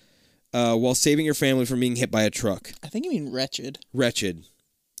smell while saving your family from being hit by a truck. I think you mean wretched. Wretched.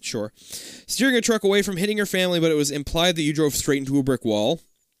 Sure. Steering a truck away from hitting your family, but it was implied that you drove straight into a brick wall.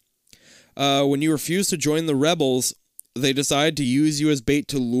 When you refused to join the rebels, they decided to use you as bait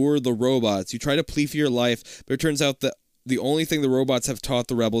to lure the robots. You try to plead for your life, but it turns out that the only thing the robots have taught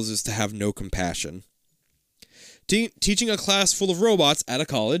the rebels is to have no compassion. Teaching a class full of robots at a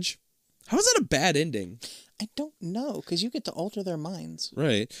college. How is that a bad ending? I don't know, because you get to alter their minds.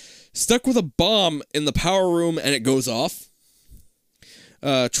 Right. Stuck with a bomb in the power room and it goes off.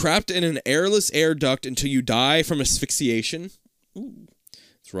 Trapped in an airless air duct until you die from asphyxiation. Ooh,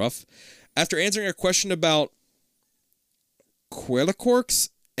 it's rough. After answering a question about Quelicorks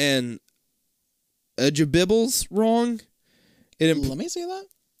and Ejibibbles wrong, Let me see that.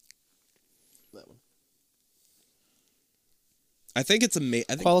 That one. I think it's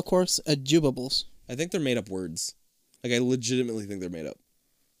Qualicorks, Ajubables. I think they're made up words. Like, I legitimately think they're made up.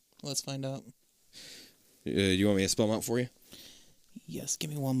 Let's find out. You want me to spell them out for you? Yes, give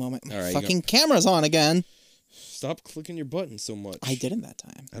me one moment. My All right, fucking camera's on again. Stop clicking your button so much. I didn't that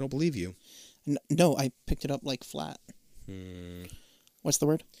time. I don't believe you. No, I picked it up like flat. What's the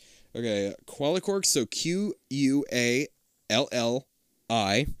word? Okay, Qualicorks, so Qualli.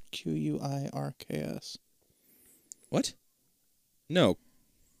 Quirks. What? No.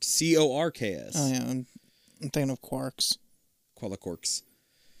 Corks. Oh, yeah, I'm thinking of quarks. Qualicorks.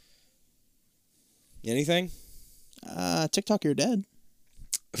 Anything? TikTok, you're dead.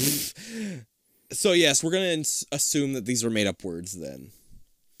 So, yes, we're going to assume that these are made up words then.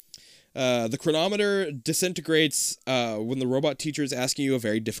 The chronometer disintegrates when the robot teacher is asking you a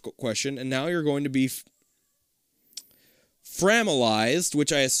very difficult question, and now you're going to be framalized,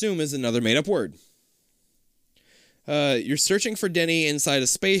 which I assume is another made-up word. You're searching for Denny inside a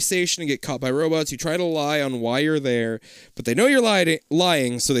space station and get caught by robots. You try to lie on why you're there, but they know you're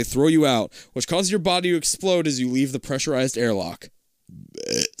lying, so they throw you out, which causes your body to explode as you leave the pressurized airlock.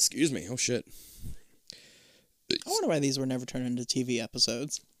 Excuse me. Oh, shit. I wonder why these were never turned into TV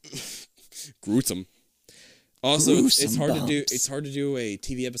episodes. Gruesome. Also, it's Gruesome hard to do. bumps. It's hard to do a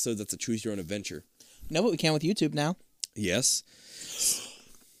TV episode that's a choose your own adventure. No, but we can with YouTube now. Yes.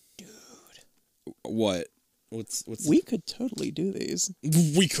 Dude. What? What's We could totally do these.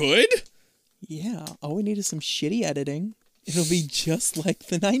 we could? Yeah, all we need is some shitty editing. It'll be just like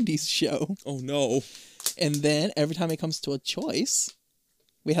the 90s show. Oh no. And then every time it comes to a choice,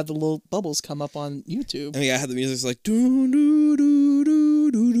 we have the little bubbles come up on YouTube. I mean, I had the music it's like do do do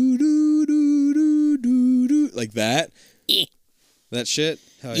do do do do do do do like that. That shit.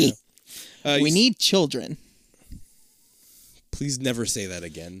 Hell yeah. We need children. Please never say that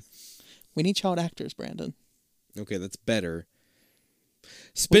again. We need child actors, Brandon. Okay, that's better.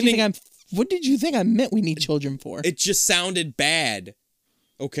 What did you think I meant we need children for? It just sounded bad.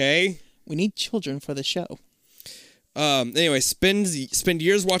 Okay? We need children for the show. Anyway, spend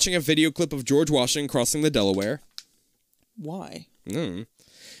years watching a video clip of George Washington crossing the Delaware. Why?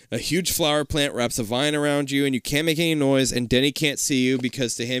 A huge flower plant wraps a vine around you, and you can't make any noise, and Denny can't see you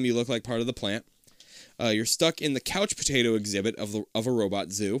because to him you look like part of the plant. You're stuck in the couch potato exhibit of a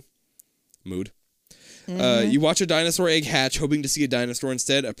robot zoo. Mood. You watch a dinosaur egg hatch, hoping to see a dinosaur.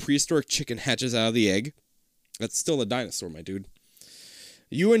 Instead, a prehistoric chicken hatches out of the egg. That's still a dinosaur, my dude.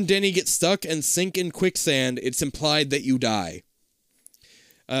 You and Denny get stuck and sink in quicksand. It's implied that you die.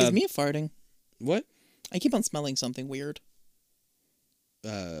 Is Mia farting? What? I keep on smelling something weird.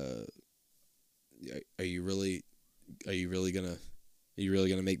 Are you really gonna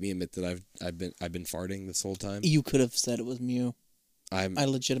make me admit that I've been farting this whole time? You could have said it was Mew. I I'm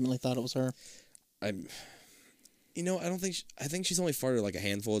legitimately thought it was her. I think she's only farted like a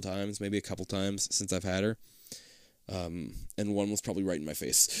handful of times, maybe a couple times since I've had her. And one was probably right in my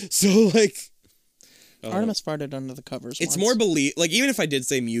face. So like Artemis farted under the covers. it's once. more like even if I did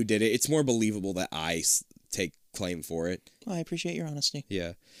say Mew did it, it's more believable that I take claim for it. Oh, I appreciate your honesty.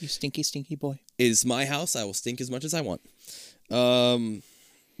 Yeah. You stinky, stinky boy. Is my house, I will stink as much as I want.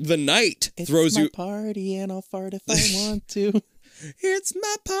 The night It's throws my you party and I'll fart if I want to. It's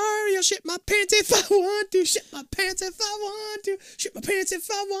my party, I'll shit my pants if I want to. Shit my pants if I want to. Shit my pants if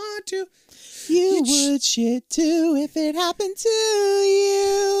I want to. You would shit too if it happened to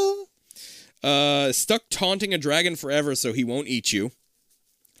you. Stuck taunting a dragon forever so he won't eat you.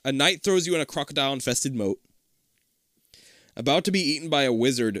 A knight throws you in a crocodile-infested moat. About to be eaten by a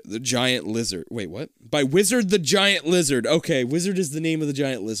wizard, the giant lizard. Wait, what? By Wizard the Giant Lizard. Okay, Wizard is the name of the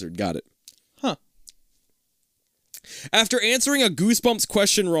giant lizard. Got it. Huh. After answering a Goosebumps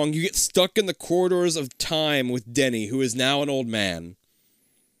question wrong, you get stuck in the corridors of time with Denny, who is now an old man.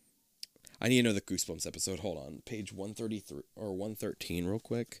 I need to know the Goosebumps episode. Hold on. Page 133 or 113 real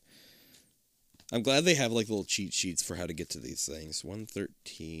quick. I'm glad they have like little cheat sheets for how to get to these things.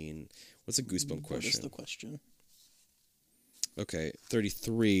 113. What's a Goosebump What is question? the question? Okay,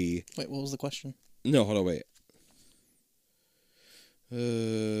 33. Wait, what was the question? No, hold on, wait.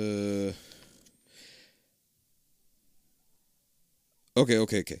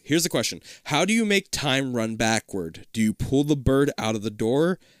 Okay. Here's the question. How do you make time run backward? Do you pull the bird out of the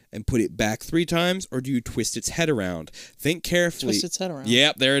door and put it back 3 times, or do you twist its head around? Think carefully. Twist its head around.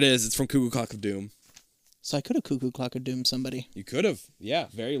 Yep, there it is. It's from Cuckoo Clock of Doom. So I could have cuckoo clock of doom somebody. You could have. Yeah,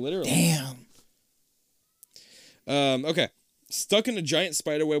 very literally. Damn. Okay. Stuck in a giant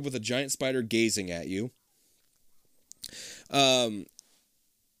spider web with a giant spider gazing at you.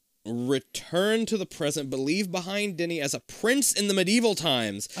 Return to the present, but leave behind Denny as a prince in the medieval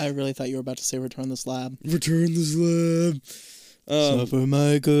times. I really thought you were about to say return the slab. Return the slab. Suffer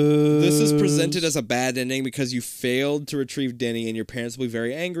my good. This is presented as a bad ending because you failed to retrieve Denny and your parents will be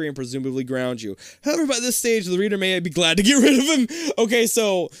very angry and presumably ground you. However, by this stage, the reader may be glad to get rid of him. Okay,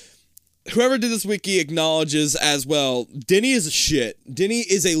 so whoever did this wiki acknowledges as well, Denny is a shit. Denny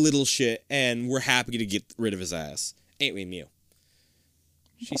is a little shit, and we're happy to get rid of his ass. Ain't we, Mew?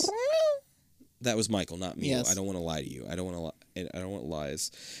 That was Michael, not Mew. Yes. I don't want to lie to you. I don't want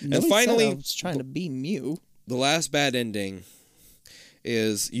lies. Nobody And said finally, I was trying to be Mew. the last bad ending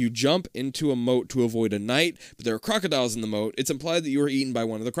is you jump into a moat to avoid a night, but there are crocodiles in the moat. It's implied that you were eaten by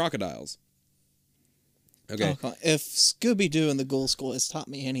one of the crocodiles. Okay. If Scooby-Doo and the Ghoul School has taught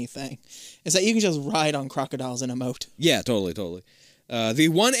me anything, is that you can just ride on crocodiles in a moat. Yeah, totally. The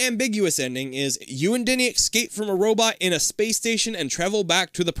one ambiguous ending is you and Denny escape from a robot in a space station and travel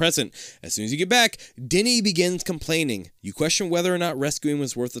back to the present. As soon as you get back, Denny begins complaining. You question whether or not rescuing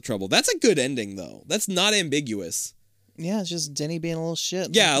was worth the trouble. That's a good ending, though. That's not ambiguous. Yeah, it's just Denny being a little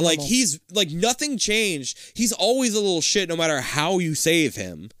shit. Yeah, like normal. he's like nothing changed. He's always a little shit no matter how you save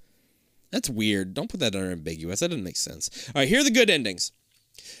him. That's weird. Don't put that under ambiguous. That doesn't make sense. All right, here are the good endings.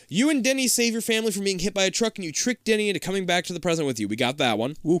 You and Denny save your family from being hit by a truck and you trick Denny into coming back to the present with you. We got that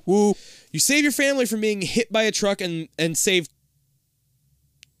one. Woo woo. You save your family from being hit by a truck and save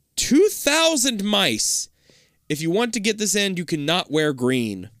 2,000 mice. If you want to get this end, you cannot wear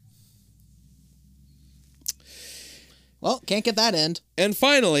green. Well, can't get that end. And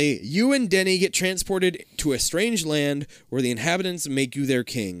finally, you and Denny get transported to a strange land where the inhabitants make you their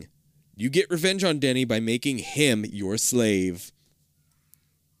king. You get revenge on Denny by making him your slave.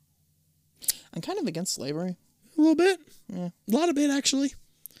 I'm kind of against slavery. A little bit. Yeah. A lot of bit, actually.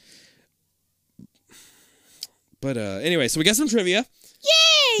 But anyway, so we got some trivia.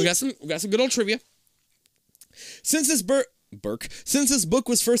 Yay! We got some good old trivia. Since this book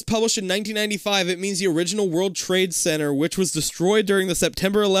was first published in 1995, it means the original World Trade Center, which was destroyed during the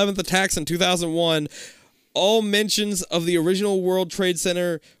September 11th attacks in 2001, all mentions of the original World Trade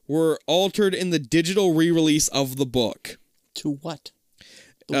Center were altered in the digital re-release of the book. To what?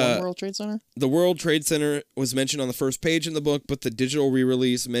 The One World Trade Center? The World Trade Center was mentioned on the first page in the book, but the digital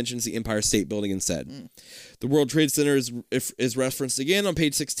re-release mentions the Empire State Building instead. The World Trade Center is referenced again on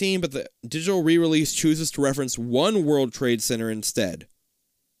page 16, but the digital re-release chooses to reference One World Trade Center instead.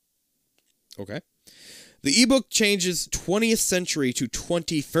 Okay. The ebook changes 20th century to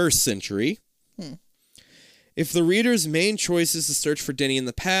 21st century. If the reader's main choice is to search for Denny in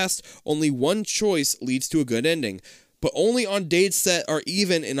the past, only one choice leads to a good ending, but only on dates that are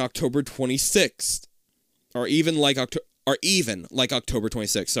even in October 26th. Or even like October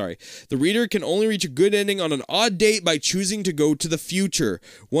 26th, sorry. The reader can only reach a good ending on an odd date by choosing to go to the future.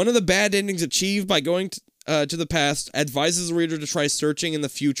 One of the bad endings achieved by going to the past advises the reader to try searching in the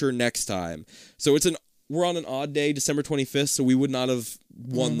future next time. So we're on an odd day, December 25th, so we would not have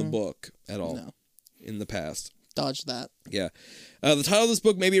won the book at all in the past. Dodge that. Yeah. The title of this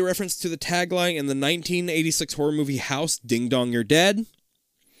book may be a reference to the tagline in the 1986 horror movie House, Ding Dong, You're Dead.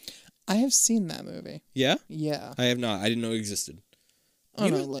 I have seen that movie. Yeah? Yeah. I have not. I didn't know it existed. Oh,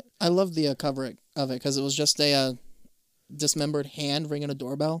 no, I love the cover of it because it was just a dismembered hand ringing a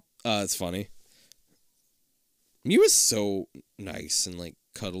doorbell. It's funny. Mew is so nice and like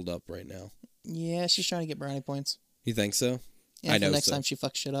cuddled up right now. Yeah, she's trying to get brownie points. You think so? Yeah, I for know next so. time she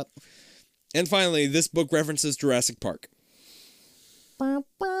fucks shit up. And finally, this book references Jurassic Park. Go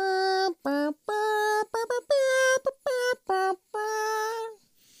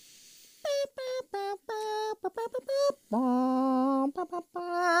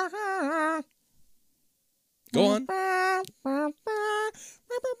on.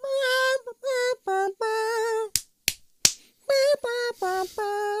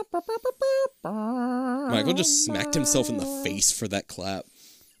 Michael just smacked himself in the face for that clap.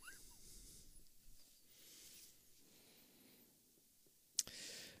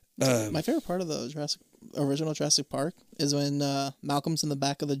 My favorite part of the original Jurassic Park is when Malcolm's in the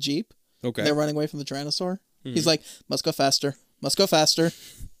back of the Jeep. Okay. They're running away from the Tyrannosaur. He's like, must go faster. Must go faster.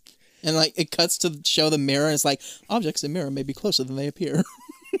 And like it cuts to show the mirror and it's like, objects in mirror may be closer than they appear.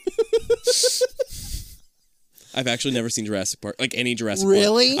 I've actually never seen Jurassic Park, like any Jurassic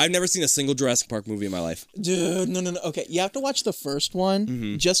Really? Park. I've never seen a single Jurassic Park movie in my life. Dude, no. Okay, you have to watch the first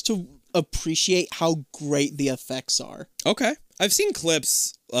one just to appreciate how great the effects are. Okay. I've seen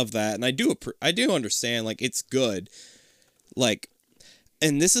clips of that, and I do understand, like, it's good. Like,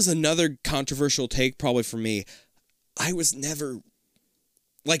 and this is another controversial take probably for me. I was never,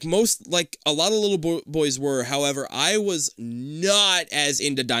 like a lot of little boys were, however, I was not as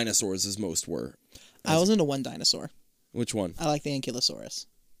into dinosaurs as most were. I was into one dinosaur. Which one? I like the Ankylosaurus.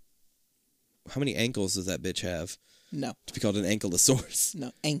 How many ankles does that bitch have? No, To be called an ankylosaurus.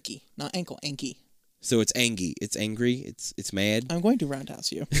 no, Anki, not ankle, Anki. So it's angy. It's angry. It's mad. I'm going to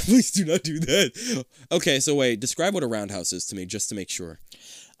roundhouse you. Please do not do that. Okay, so wait. Describe what a roundhouse is to me, just to make sure.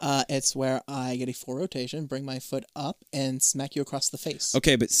 It's where I get a full rotation, bring my foot up, and smack you across the face.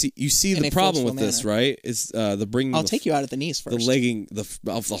 Okay, but see, you see In the a problem with forceful this, manner. right? Is the bringing. I'll take you out at the knees first. The legging.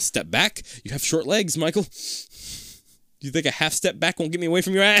 I'll step back. You have short legs, Michael. You think a half step back won't get me away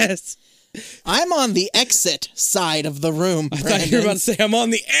from your ass? I'm on the exit side of the room, I Brandon. thought you were about to say I'm on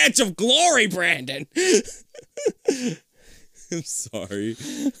the edge of glory, Brandon. I'm sorry.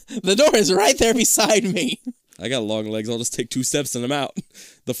 The door is right there beside me. I got long legs. I'll just take 2 steps and I'm out.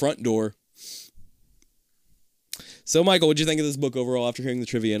 The front door. So, Michael, what'd you think of this book overall after hearing the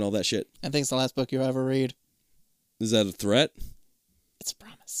trivia and all that shit? I think it's the last book you ever read. Is that a threat? It's a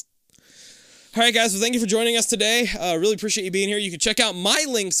promise. All right, guys. Well, thank you for joining us today. Really appreciate you being here. You can check out my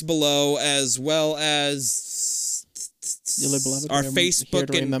links below as well as Dearly beloved, our we are Facebook here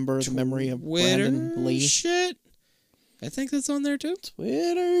to and remember the memory of Twitter Brandon Lee. shit. I think that's on there too.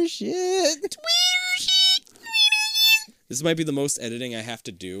 Twitter shit. This might be the most editing I have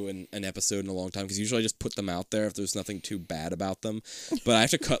to do in an episode in a long time because usually I just put them out there if there's nothing too bad about them. But I have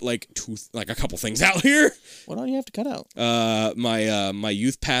to cut like a couple things out here. What all you have to cut out? My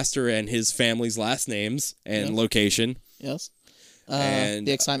youth pastor and his family's last names and Yep. location Yes. and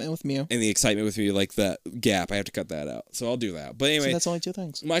The excitement with Mew. and the excitement with me, like that gap. I have to cut that out. So I'll do that. But So anyway, that's only 2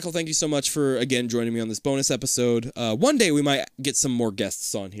 things. Michael, thank you so much for, again, joining me on this bonus episode. One day we might get some more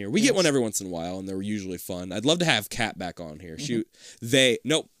guests on here. We get one every once in a while, and they're usually fun. I'd love to have Kat back on here.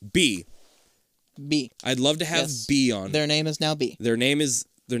 B. B. I'd love to have Yes. B on. Their name is now B. Their name is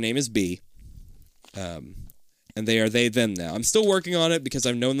B. And they are they, them now. I'm still working on it because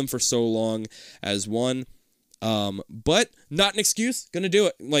I've known them for so long as one. But not an excuse. Gonna do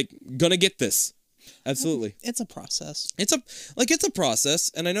it. Like, gonna get this. Absolutely. It's a process. It's a process,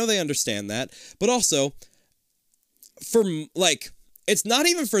 and I know they understand that. But also, it's not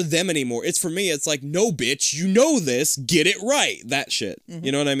even for them anymore. It's for me. It's like, no, bitch, you know this. Get it right. That shit. Mm-hmm.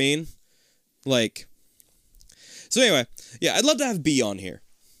 You know what I mean? Like. So anyway, yeah, I'd love to have B on here.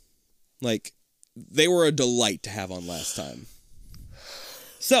 Like, they were a delight to have on last time.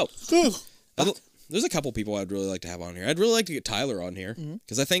 So. There's a couple people I'd really like to have on here. I'd really like to get Tyler on here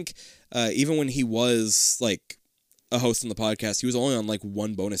because I think even when he was like a host on the podcast, he was only on like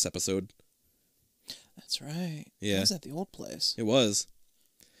 1 bonus episode. That's right. Yeah. I was at the old place. It was.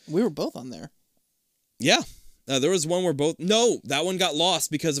 We were both on there. Yeah. There was one where both. No, that one got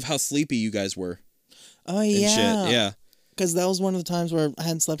lost because of how sleepy you guys were. Oh, And yeah. shit. Yeah. Because that was one of the times where I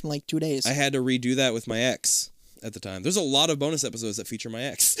hadn't slept in like 2 days. I had to redo that with my ex at the time. There's a lot of bonus episodes that feature my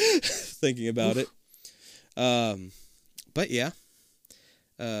ex. Thinking about it. But yeah,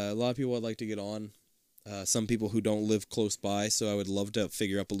 a lot of people I'd like to get on. Some people who don't live close by, so I would love to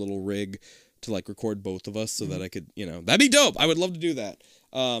figure up a little rig to like record both of us so that I could, that'd be dope. I would love to do that.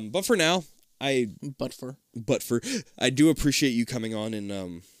 But for now, I do appreciate you coming on and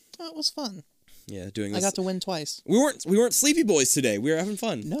Oh, it was fun. doing I this. got to win twice. We weren't sleepy boys today. We were having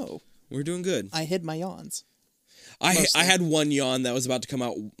fun. No. We were doing good. I hid my yawns. I Mostly. had one yawn that was about to come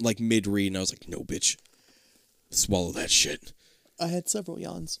out like mid read, and I was like, no, bitch, swallow that shit. I had several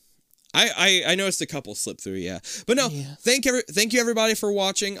yawns. I noticed a couple slip through, yeah. But no, Yeah. thank you everybody for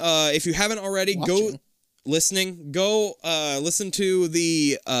watching. If you haven't already, go listen to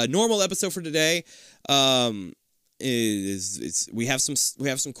the normal episode for today. We have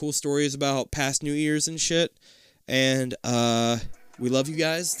some cool stories about past New Year's and shit, and we love you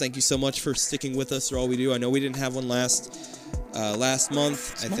guys. Thank you so much for sticking with us through all we do. I know we didn't have one last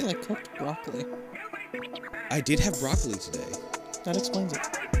month. It's more like cooked broccoli. I did have broccoli today. That explains it.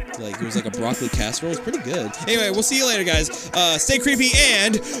 Like, it was like a broccoli casserole. It was pretty good. Anyway, we'll see you later, guys. Stay creepy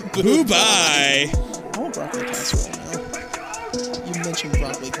and boo-bye. I want broccoli casserole now. You mentioned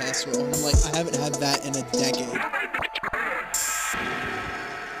broccoli casserole, and I'm like, I haven't had that in a decade.